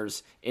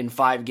 3-pointers in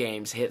 5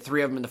 games, hit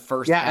 3 of them in the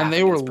first half. Yeah, and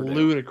they were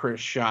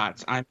ludicrous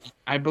shots.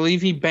 I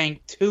believe he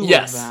banked 2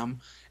 of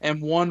them,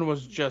 and one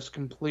was just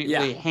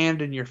completely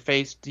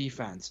hand-in-your-face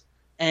defense.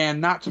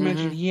 And not to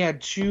mention, he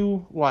had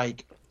 2,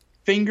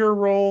 finger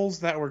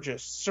rolls that were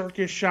just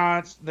circus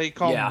shots. They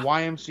called them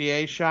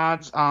YMCA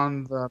shots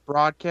on the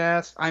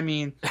broadcast. I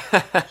mean,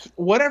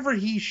 whatever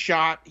he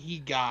shot, he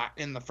got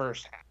in the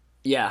first half.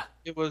 Yeah.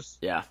 It was...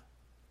 Yeah,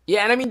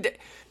 and I mean,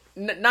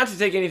 not to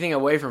take anything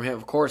away from him,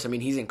 of course. I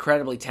mean, he's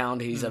incredibly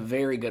talented. He's a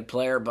very good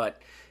player,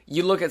 but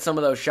you look at some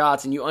of those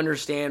shots and you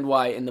understand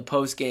why in the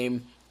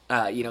postgame,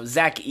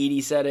 Zach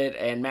Edey said it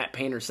and Matt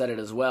Painter said it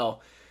as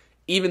well.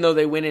 Even though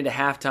they went into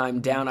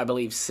halftime down, I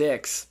believe,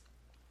 6,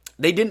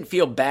 they didn't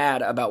feel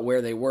bad about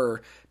where they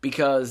were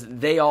because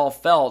they all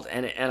felt,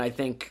 and I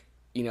think,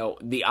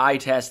 the eye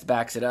test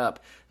backs it up,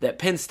 that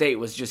Penn State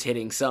was just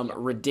hitting some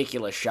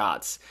ridiculous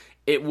shots.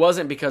 It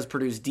wasn't because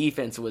Purdue's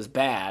defense was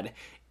bad.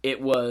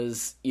 It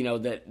was,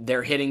 that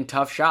they're hitting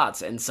tough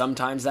shots, and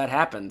sometimes that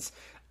happens.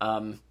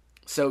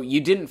 So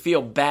you didn't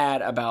feel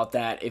bad about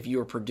that if you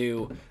were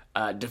Purdue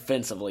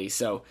defensively.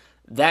 So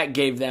that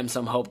gave them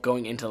some hope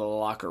going into the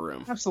locker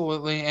room.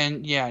 Absolutely.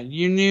 And yeah,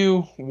 you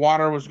knew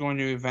water was going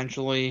to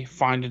eventually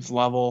find its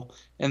level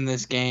in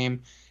this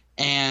game.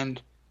 And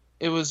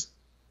it was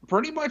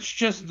pretty much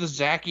just the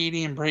Zach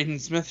Edey and Braden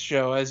Smith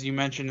show, as you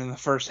mentioned in the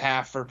first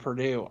half for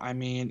Purdue. I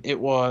mean, it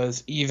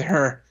was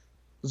either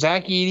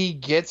Zach Edey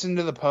gets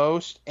into the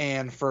post,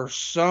 and for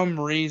some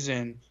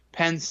reason,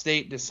 Penn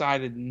State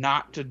decided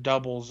not to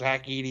double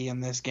Zach Edey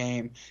in this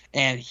game,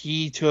 and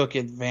he took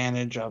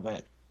advantage of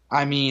it.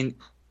 I mean,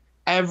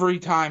 every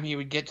time he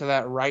would get to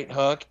that right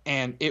hook,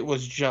 and it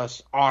was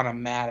just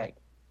automatic,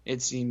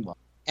 it seemed like.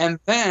 And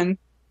then...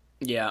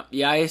 Yeah,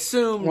 I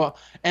assume... Well,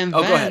 and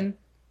then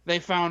they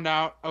found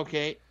out,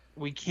 okay,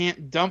 we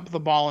can't dump the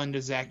ball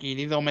into Zach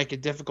Edey. They'll make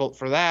it difficult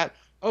for that.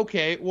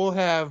 Okay, we'll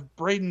have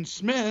Braden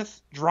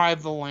Smith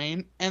drive the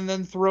lane and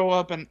then throw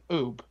up an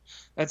oop.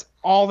 That's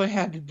all they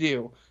had to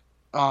do.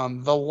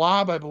 The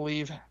lob, I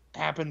believe,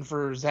 happened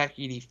for Zach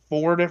Edey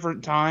 4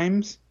 different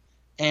times,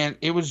 and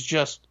it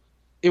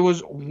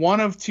was one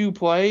of 2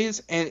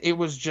 plays, and it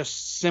was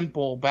just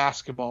simple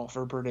basketball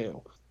for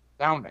Purdue.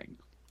 Astounding.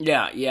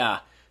 Yeah.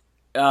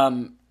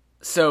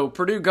 So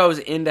Purdue goes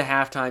into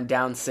halftime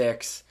down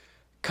 6,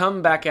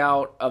 come back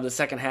out of the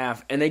second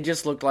half, and they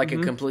just looked like a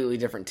completely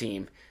different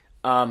team.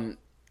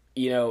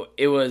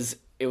 It was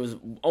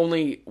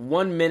only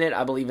 1 minute,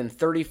 I believe, and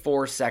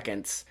 34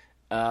 seconds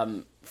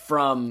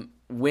from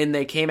when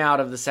they came out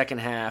of the second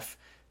half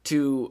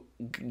to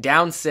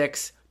down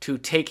 6 to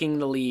taking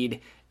the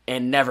lead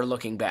and never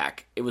looking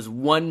back. It was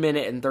 1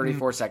 minute and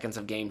 34 seconds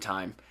of game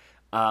time.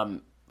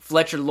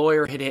 Fletcher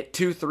Loyer had hit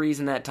 2 threes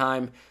in that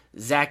time.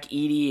 Zach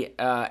Edey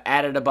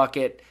added a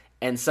bucket,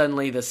 and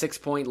suddenly the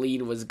 6-point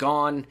lead was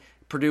gone.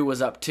 Purdue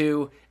was up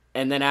 2.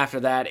 And then after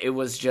that, it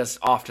was just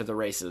off to the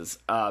races.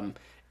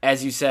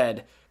 As you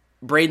said,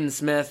 Braden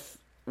Smith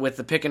with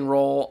the pick and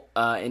roll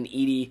and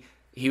Edey,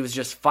 he was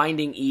just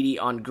finding Edey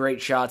on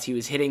great shots. He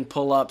was hitting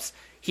pull-ups.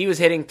 He was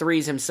hitting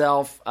threes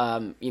himself.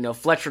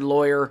 Fletcher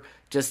Loyer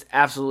just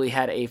absolutely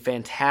had a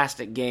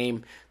fantastic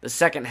game. The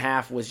second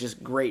half was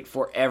just great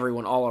for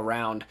everyone all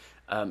around.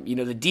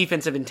 The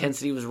defensive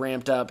intensity was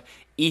ramped up.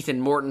 Ethan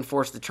Morton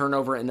forced the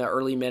turnover in the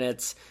early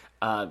minutes.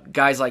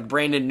 Guys like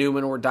Brandon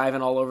Newman were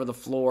diving all over the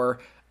floor.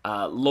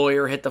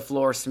 Loyer hit the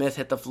floor. Smith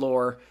hit the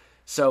floor.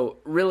 So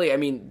really, I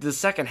mean, the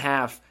second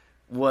half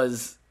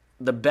was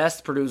the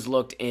best Purdue's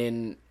looked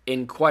in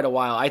quite a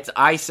while.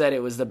 I said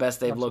it was the best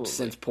they've looked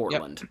since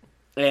Portland. Yep.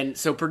 And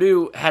so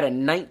Purdue had a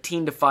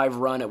 19-5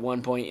 run at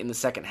one point in the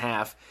second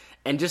half.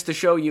 And just to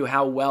show you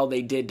how well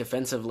they did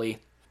defensively,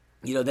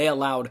 they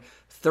allowed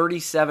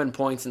 37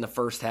 points in the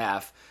first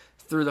half.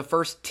 Through the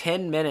first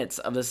 10 minutes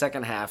of the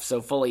second half,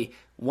 so fully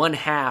one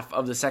half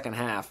of the second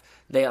half,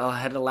 they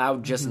had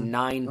allowed just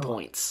 9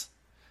 points.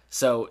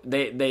 So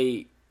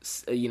they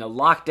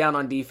locked down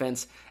on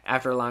defense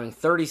after allowing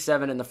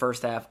 37 in the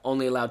first half,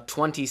 only allowed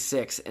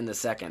 26 in the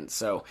second.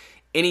 So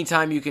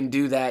anytime you can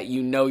do that,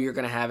 you're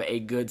going to have a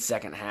good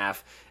second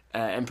half.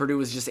 And Purdue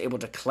was just able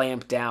to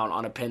clamp down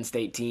on a Penn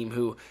State team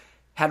who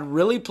had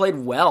really played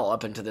well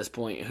up until this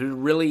point, who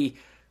really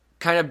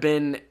kind of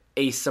been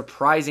a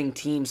surprising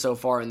team so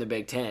far in the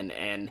Big Ten.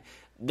 And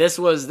this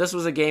was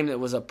a game that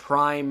was a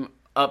prime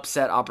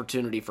upset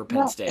opportunity for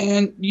Penn State.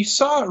 And you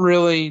saw it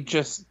really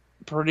just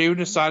Purdue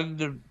decided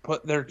to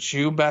put their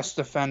 2 best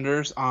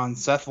defenders on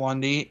Seth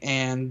Lundy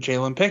and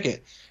Jalen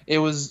Pickett. It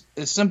was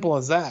as simple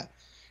as that.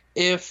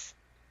 If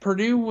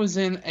Purdue was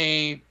in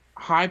a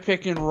high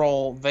pick and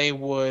roll, they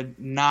would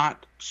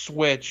not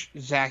switch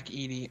Zach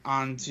Edey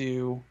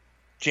onto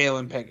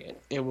Jalen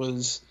Pickett.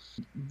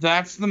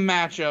 That's the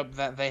matchup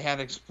that they had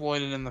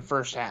exploited in the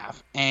first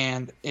half,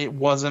 and it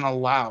wasn't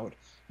allowed.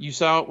 You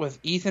saw it with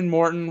Ethan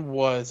Morton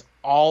was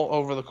all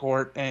over the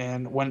court,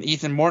 and when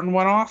Ethan Morton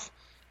went off,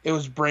 it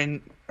was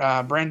Brandon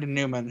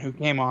Newman who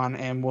came on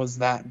and was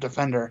that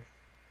defender.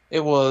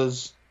 It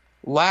was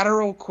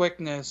lateral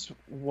quickness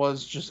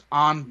was just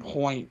on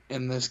point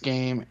in this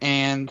game,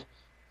 and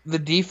the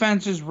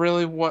defense is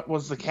really what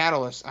was the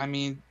catalyst. I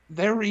mean,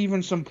 there were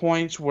even some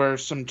points where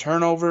some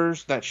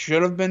turnovers that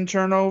should have been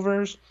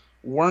turnovers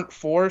weren't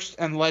forced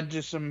and led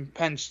to some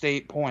Penn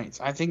State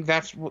points. I think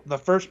that's the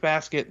first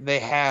basket they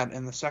had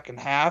in the second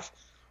half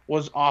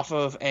was off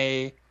of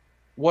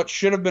what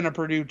should have been a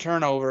Purdue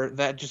turnover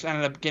that just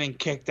ended up getting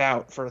kicked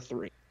out for a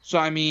 3. So,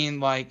 I mean,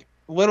 like,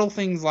 little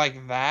things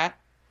like that,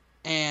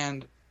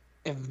 and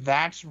if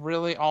that's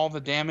really all the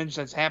damage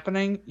that's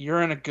happening,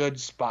 you're in a good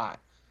spot.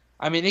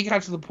 I mean, it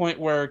got to the point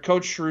where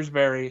Coach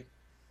Shrewsbury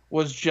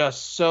was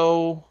just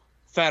so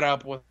fed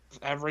up with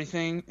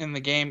everything in the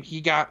game.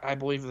 He got, I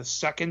believe, the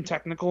second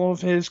technical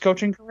of his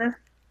coaching career.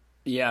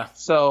 Yeah.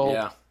 So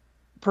yeah.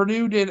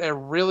 Purdue did a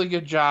really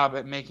good job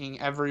at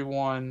making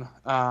everyone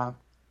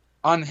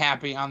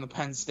unhappy on the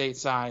Penn State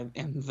side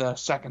in the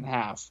second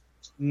half.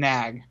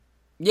 Nag.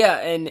 Yeah,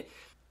 and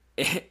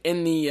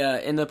in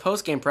the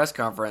post-game press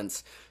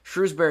conference,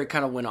 Shrewsbury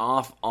kind of went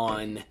off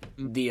on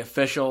the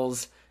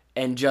officials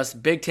and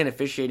just Big Ten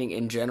officiating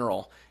in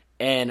general.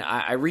 And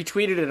I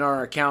retweeted it on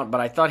our account,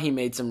 but I thought he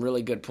made some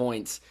really good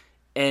points.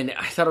 And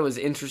I thought it was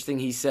interesting.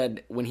 He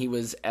said when he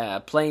was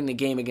playing the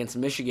game against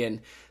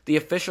Michigan, the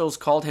officials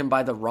called him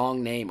by the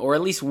wrong name, or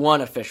at least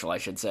one official, I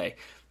should say,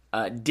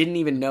 didn't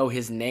even know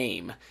his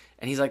name.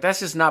 And he's like, that's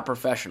just not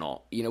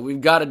professional. You know, we've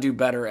got to do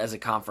better as a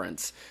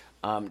conference.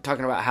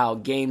 Talking about how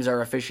games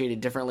are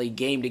officiated differently,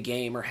 game to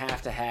game or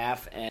half to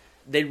half, and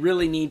they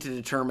really need to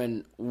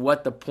determine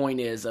what the point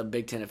is of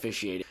Big Ten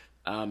officiating.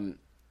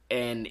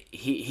 And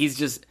he's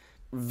just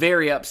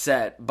very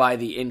upset by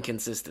the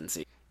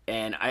inconsistency.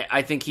 And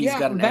I think he's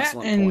got an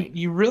excellent point.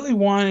 You really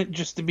want it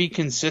just to be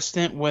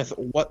consistent with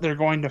what they're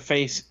going to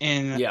face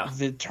in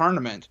the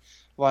tournament.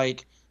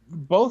 Like,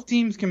 both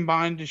teams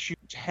combined to shoot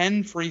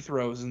 10 free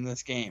throws in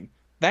this game.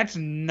 That's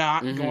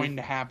not going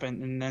to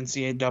happen in an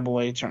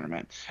NCAA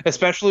tournament,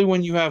 especially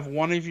when you have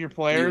one of your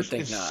players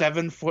is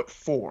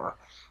 7'4",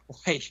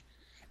 like,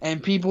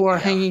 and people are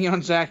hanging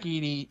on Zach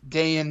Edey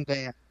day in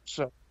day out.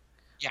 So,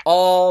 yeah,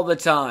 all the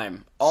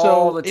time.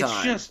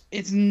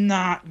 It's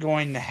not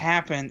going to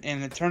happen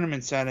in a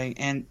tournament setting,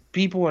 and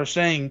people are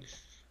saying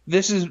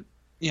this is,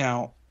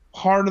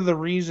 part of the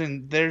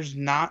reason there's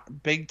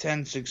not Big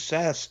Ten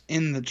success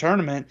in the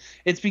tournament.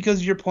 It's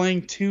because you're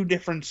playing two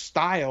different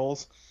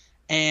styles.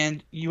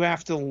 And you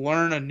have to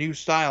learn a new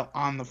style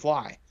on the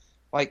fly.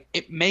 Like,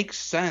 it makes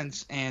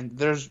sense, and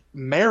there's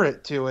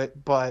merit to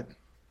it, but...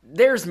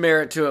 There's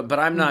merit to it, but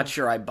I'm not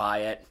sure I buy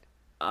it.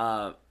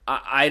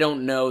 I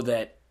don't know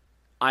that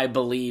I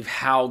believe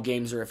how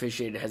games are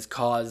officiated has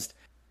caused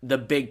the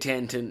Big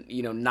Ten to,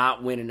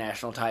 not win a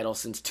national title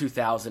since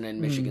 2000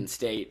 in Michigan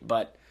State.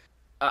 But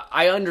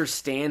I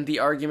understand the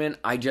argument.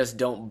 I just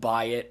don't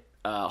buy it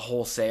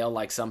wholesale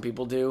like some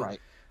people do. Right.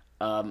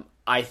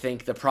 I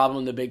think the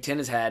problem the Big Ten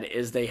has had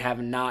is they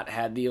have not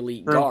had the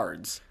elite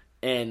guards.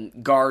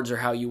 And guards are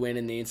how you win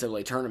in the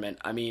NCAA tournament.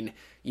 I mean,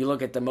 you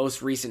look at the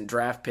most recent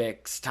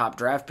top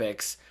draft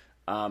picks,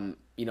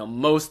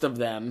 most of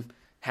them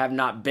have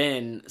not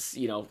been,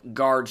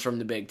 guards from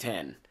the Big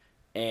Ten.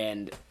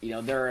 And,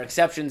 there are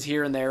exceptions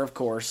here and there, of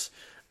course.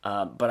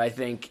 But I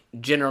think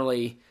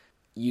generally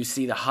you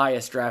see the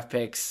highest draft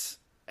picks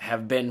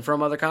have been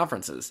from other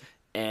conferences.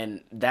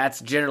 And that's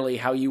generally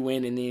how you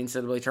win in the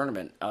NCAA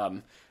tournament.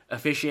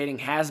 Officiating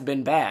has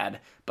been bad,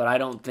 but I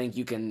don't think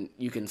you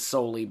can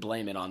solely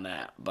blame it on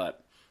that.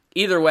 But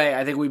either way,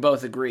 I think we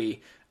both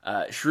agree.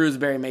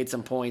 Shrewsbury made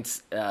some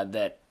points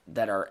that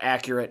are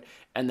accurate,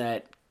 and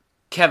that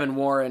Kevin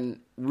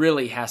Warren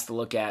really has to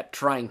look at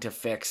trying to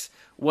fix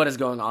what is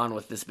going on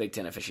with this Big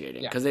Ten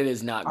officiating, because it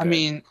is not good. I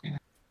mean,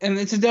 and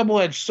it's a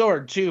double-edged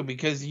sword too,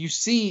 because you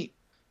see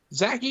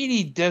Zach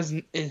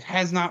Edey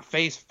has not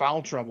faced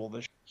foul trouble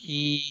this year.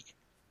 He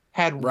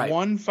had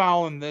one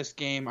foul in this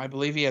game. I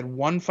believe he had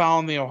one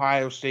foul in the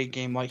Ohio State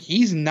game. Like,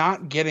 he's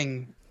not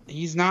picking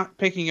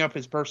up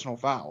his personal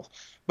fouls.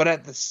 But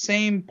at the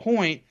same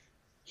point,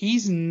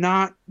 he's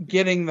not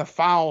getting the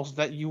fouls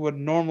that you would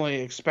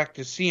normally expect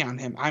to see on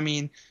him. I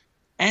mean,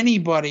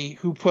 anybody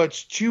who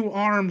puts two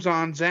arms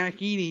on Zach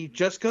Edey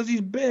just because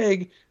he's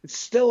big, it's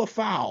still a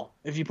foul.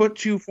 If you put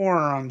two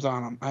forearms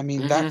on him, I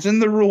mean, that's in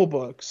the rule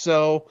book.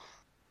 So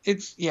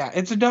it's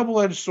a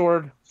double-edged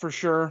sword for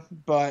sure.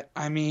 But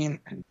I mean,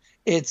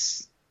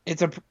 it's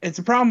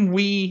a problem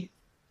we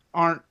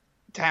aren't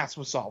tasked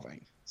with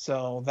solving.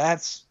 So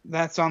that's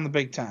on the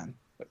Big Ten.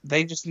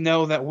 They just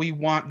know that we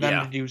want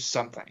them to do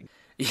something.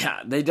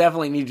 Yeah, they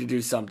definitely need to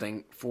do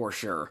something for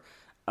sure.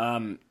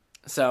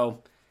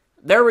 So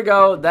there we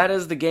go. That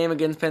is the game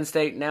against Penn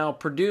State. Now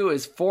Purdue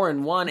is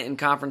 4-1 in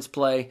conference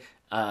play,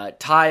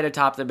 tied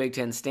atop the Big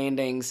Ten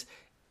standings,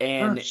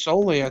 and they're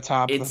solely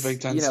atop the Big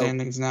Ten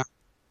standings now.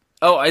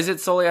 Oh, is it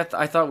solely?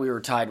 I thought we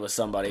were tied with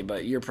somebody,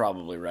 but you're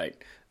probably right.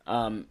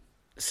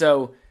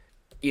 So,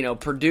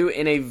 Purdue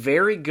in a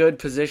very good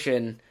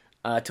position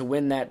to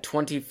win that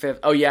 25th.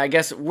 Oh, yeah, I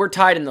guess we're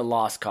tied in the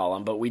loss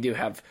column, but we do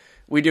have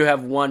we do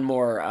have one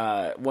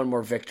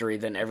more victory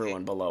than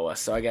everyone below us.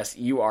 So I guess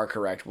you are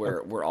correct.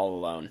 We're all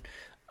alone.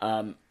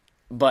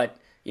 But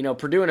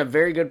Purdue in a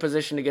very good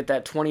position to get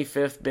that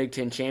 25th Big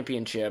Ten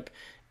championship,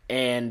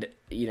 and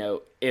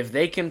if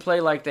they can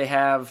play like they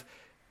have,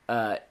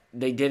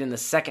 they did in the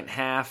second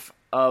half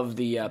of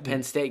the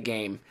Penn State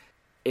game,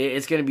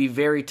 it's going to be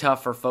very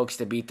tough for folks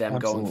to beat them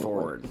going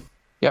forward.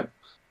 Yep.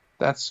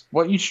 That's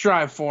what you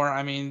strive for.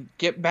 I mean,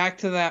 get back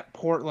to that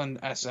Portland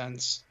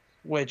essence,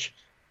 which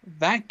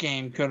that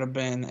game could have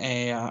been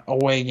a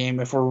away game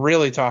if we're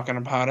really talking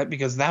about it,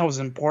 because that was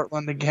in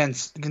Portland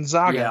against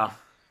Gonzaga. Yeah.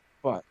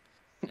 But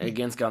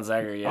against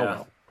Gonzaga, yeah. Oh,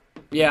 well.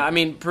 Yeah, I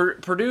mean,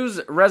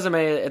 Purdue's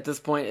resume at this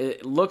point,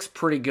 it looks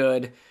pretty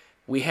good.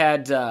 We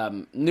had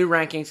new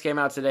rankings came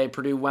out today.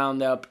 Purdue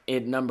wound up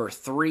at number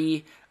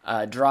 3,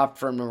 dropped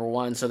from number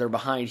 1, so they're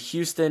behind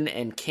Houston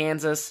and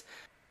Kansas.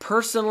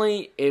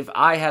 Personally, if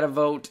I had a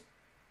vote,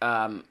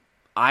 if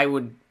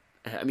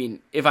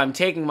I'm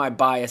taking my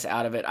bias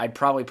out of it, I'd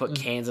probably put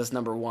Kansas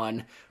number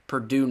 1,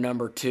 Purdue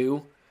number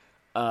 2.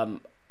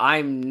 I'm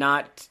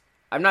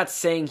not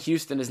saying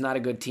Houston is not a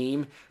good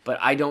team, but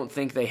I don't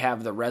think they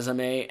have the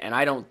resume, and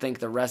I don't think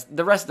the rest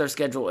of their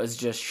schedule is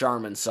just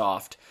Charmin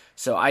soft.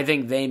 So I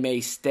think they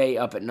may stay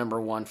up at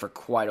number 1 for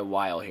quite a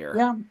while here.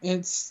 Yeah,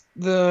 it's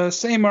the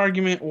same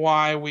argument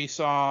why we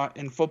saw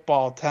in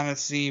football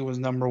Tennessee was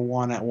number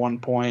 1 at one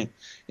point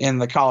in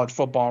the college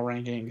football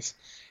rankings.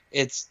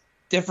 It's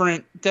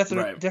different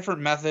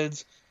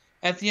methods.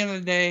 At the end of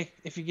the day,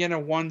 if you get a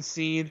 1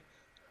 seed,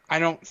 I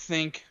don't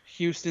think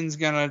Houston's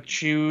going to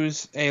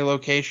choose a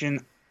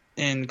location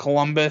in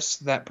Columbus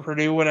that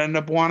Purdue would end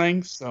up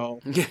wanting.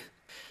 So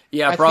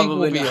yeah, I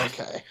probably think we'll not.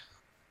 be okay.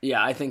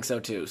 Yeah, I think so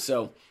too.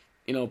 So,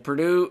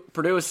 Purdue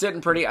is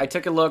sitting pretty. I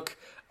took a look.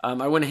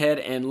 I went ahead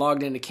and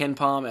logged into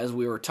KenPom as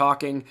we were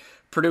talking.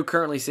 Purdue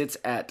currently sits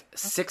at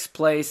 6th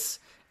place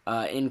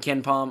in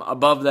KenPom.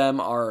 Above them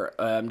are,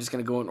 I'm just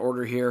going to go in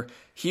order here,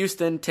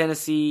 Houston,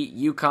 Tennessee,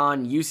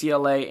 UConn,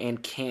 UCLA,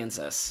 and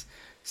Kansas.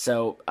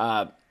 So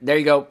there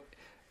you go.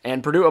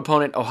 And Purdue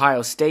opponent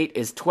Ohio State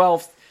is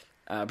 12th.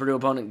 Purdue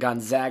opponent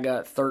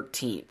Gonzaga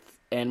 13th.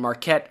 And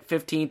Marquette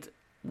 15th.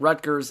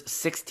 Rutgers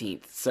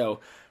 16th. So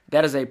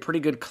that is a pretty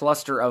good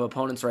cluster of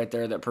opponents right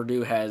there that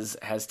Purdue has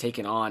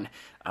taken on.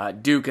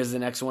 Duke is the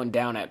next one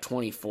down at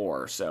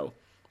 24. So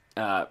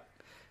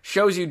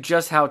shows you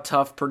just how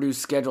tough Purdue's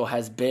schedule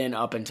has been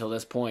up until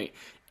this point.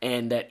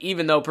 And that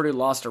even though Purdue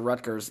lost to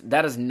Rutgers,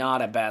 that is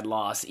not a bad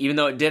loss. Even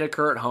though it did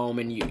occur at home,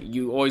 and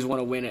you always want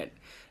to win it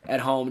at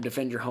home,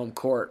 defend your home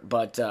court.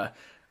 But I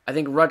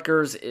think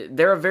Rutgers,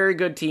 they're a very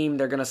good team.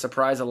 They're going to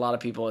surprise a lot of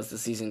people as the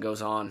season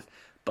goes on.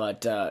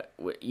 But,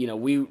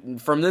 we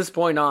from this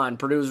point on,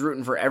 Purdue is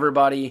rooting for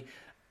everybody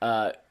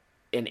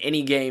in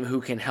any game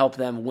who can help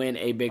them win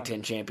a Big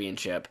Ten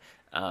championship,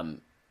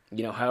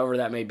 however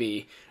that may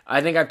be.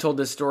 I think I've told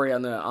this story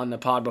on the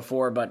pod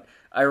before, but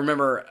I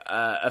remember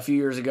a few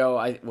years ago,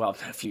 I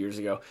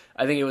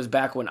think it was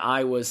back when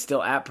I was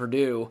still at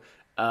Purdue,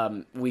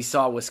 we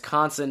saw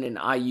Wisconsin and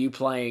IU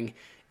playing,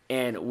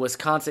 and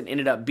Wisconsin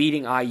ended up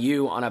beating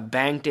IU on a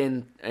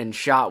banked-in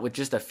shot with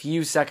just a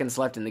few seconds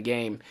left in the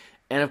game.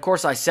 And, of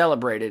course, I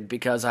celebrated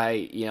because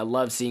I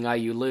love seeing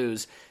IU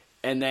lose.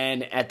 And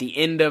then at the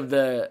end of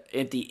the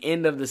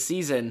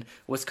season,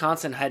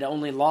 Wisconsin had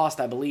only lost,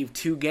 I believe,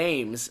 2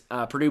 games.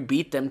 Purdue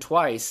beat them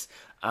twice.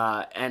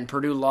 And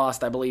Purdue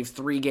lost, I believe,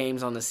 3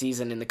 games on the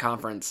season in the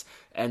conference.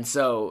 And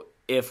so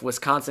if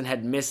Wisconsin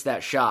had missed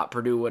that shot,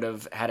 Purdue would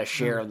have had a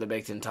share of the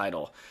Big Ten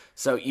title.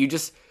 So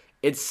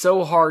it's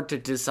so hard to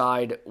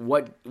decide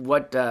what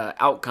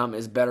outcome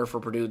is better for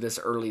Purdue this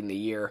early in the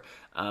year.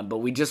 But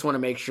we just want to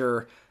make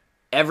sure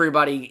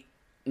everybody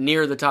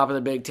near the top of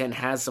the Big Ten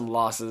has some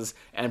losses,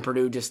 and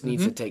Purdue just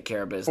needs to take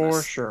care of business.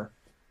 For sure.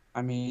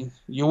 I mean,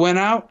 you win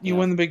out, you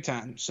win the Big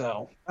Ten.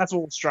 So that's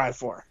what we'll strive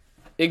for.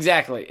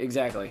 Exactly.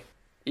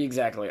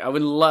 I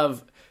would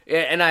love,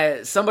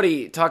 and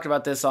somebody talked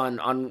about this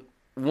on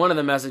one of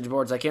the message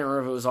boards. I can't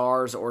remember if it was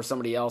ours or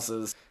somebody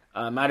else's.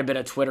 Might have been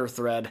a Twitter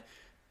thread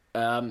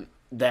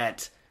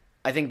that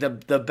I think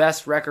the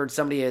best record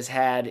somebody has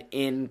had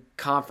in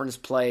conference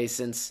play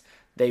since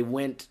they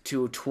went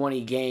to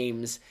 20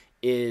 games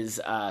is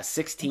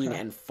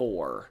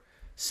 16-4.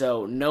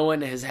 So no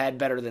one has had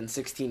better than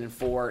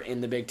 16-4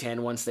 in the Big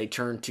Ten once they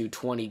turn to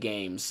 20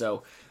 games.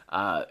 So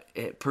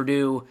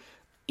Purdue,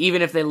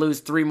 even if they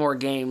lose 3 more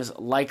games,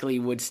 likely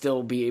would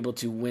still be able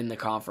to win the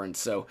conference.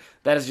 So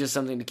that is just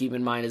something to keep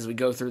in mind as we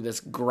go through this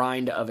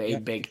grind of a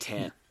Big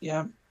Ten.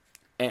 Yeah.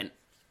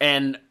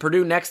 And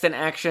Purdue next in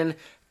action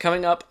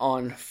coming up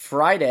on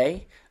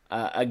Friday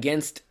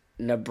against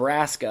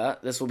Nebraska.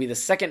 This will be the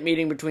second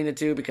meeting between the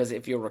two because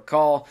if you'll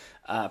recall,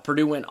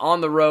 Purdue went on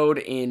the road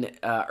in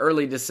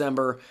early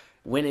December,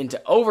 went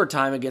into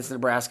overtime against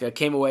Nebraska,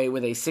 came away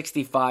with a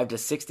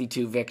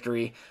 65-62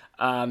 victory.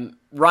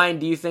 Ryan,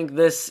 do you think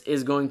this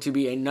is going to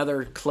be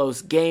another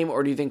close game,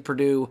 or do you think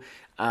Purdue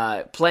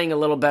playing a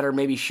little better,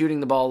 maybe shooting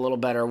the ball a little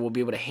better, we'll be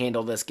able to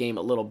handle this game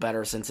a little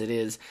better since it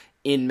is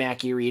in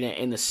Mackey Arena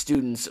and the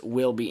students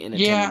will be in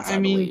attendance. Yeah, I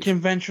mean, believe.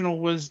 conventional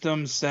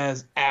wisdom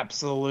says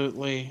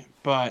absolutely,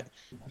 but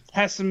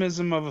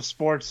pessimism of a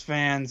sports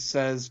fan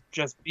says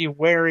just be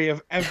wary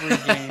of every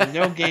game.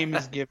 No game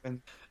is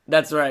given.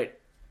 That's right.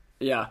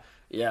 Yeah.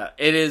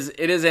 It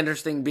is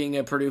interesting being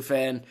a Purdue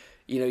fan.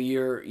 You know,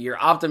 you're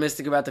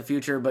optimistic about the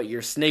future, but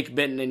you're snake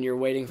bitten and you're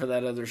waiting for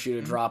that other shoe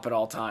to drop at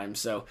all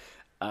times. So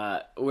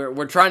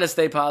we're trying to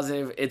stay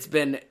positive. It's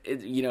been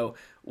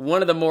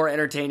one of the more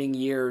entertaining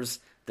years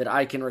that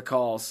I can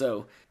recall.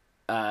 So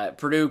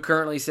Purdue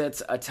currently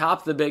sits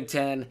atop the Big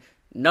Ten,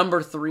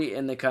 number 3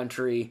 in the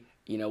country.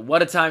 You know,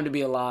 what a time to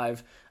be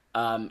alive.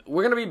 We're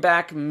going to be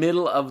back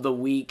middle of the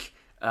week,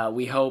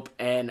 we hope,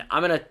 and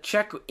I'm going to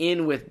check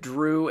in with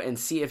Drew and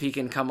see if he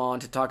can come on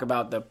to talk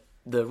about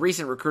the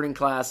recent recruiting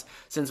class,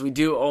 since we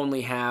do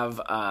only have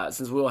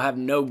since we'll have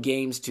no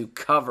games to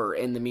cover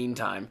in the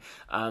meantime.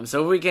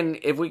 So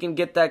if we can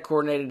get that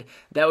coordinated,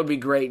 that would be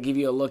great. Give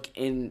you a look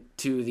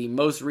into the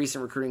most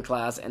recent recruiting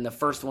class and the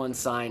first one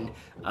signed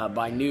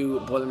by new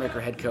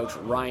Boilermaker head coach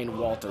Ryan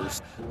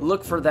Walters.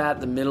 Look for that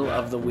the middle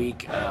of the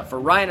week. For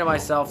Ryan and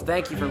myself,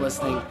 thank you for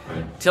listening.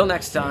 Till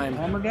next time,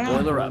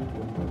 Boiler up.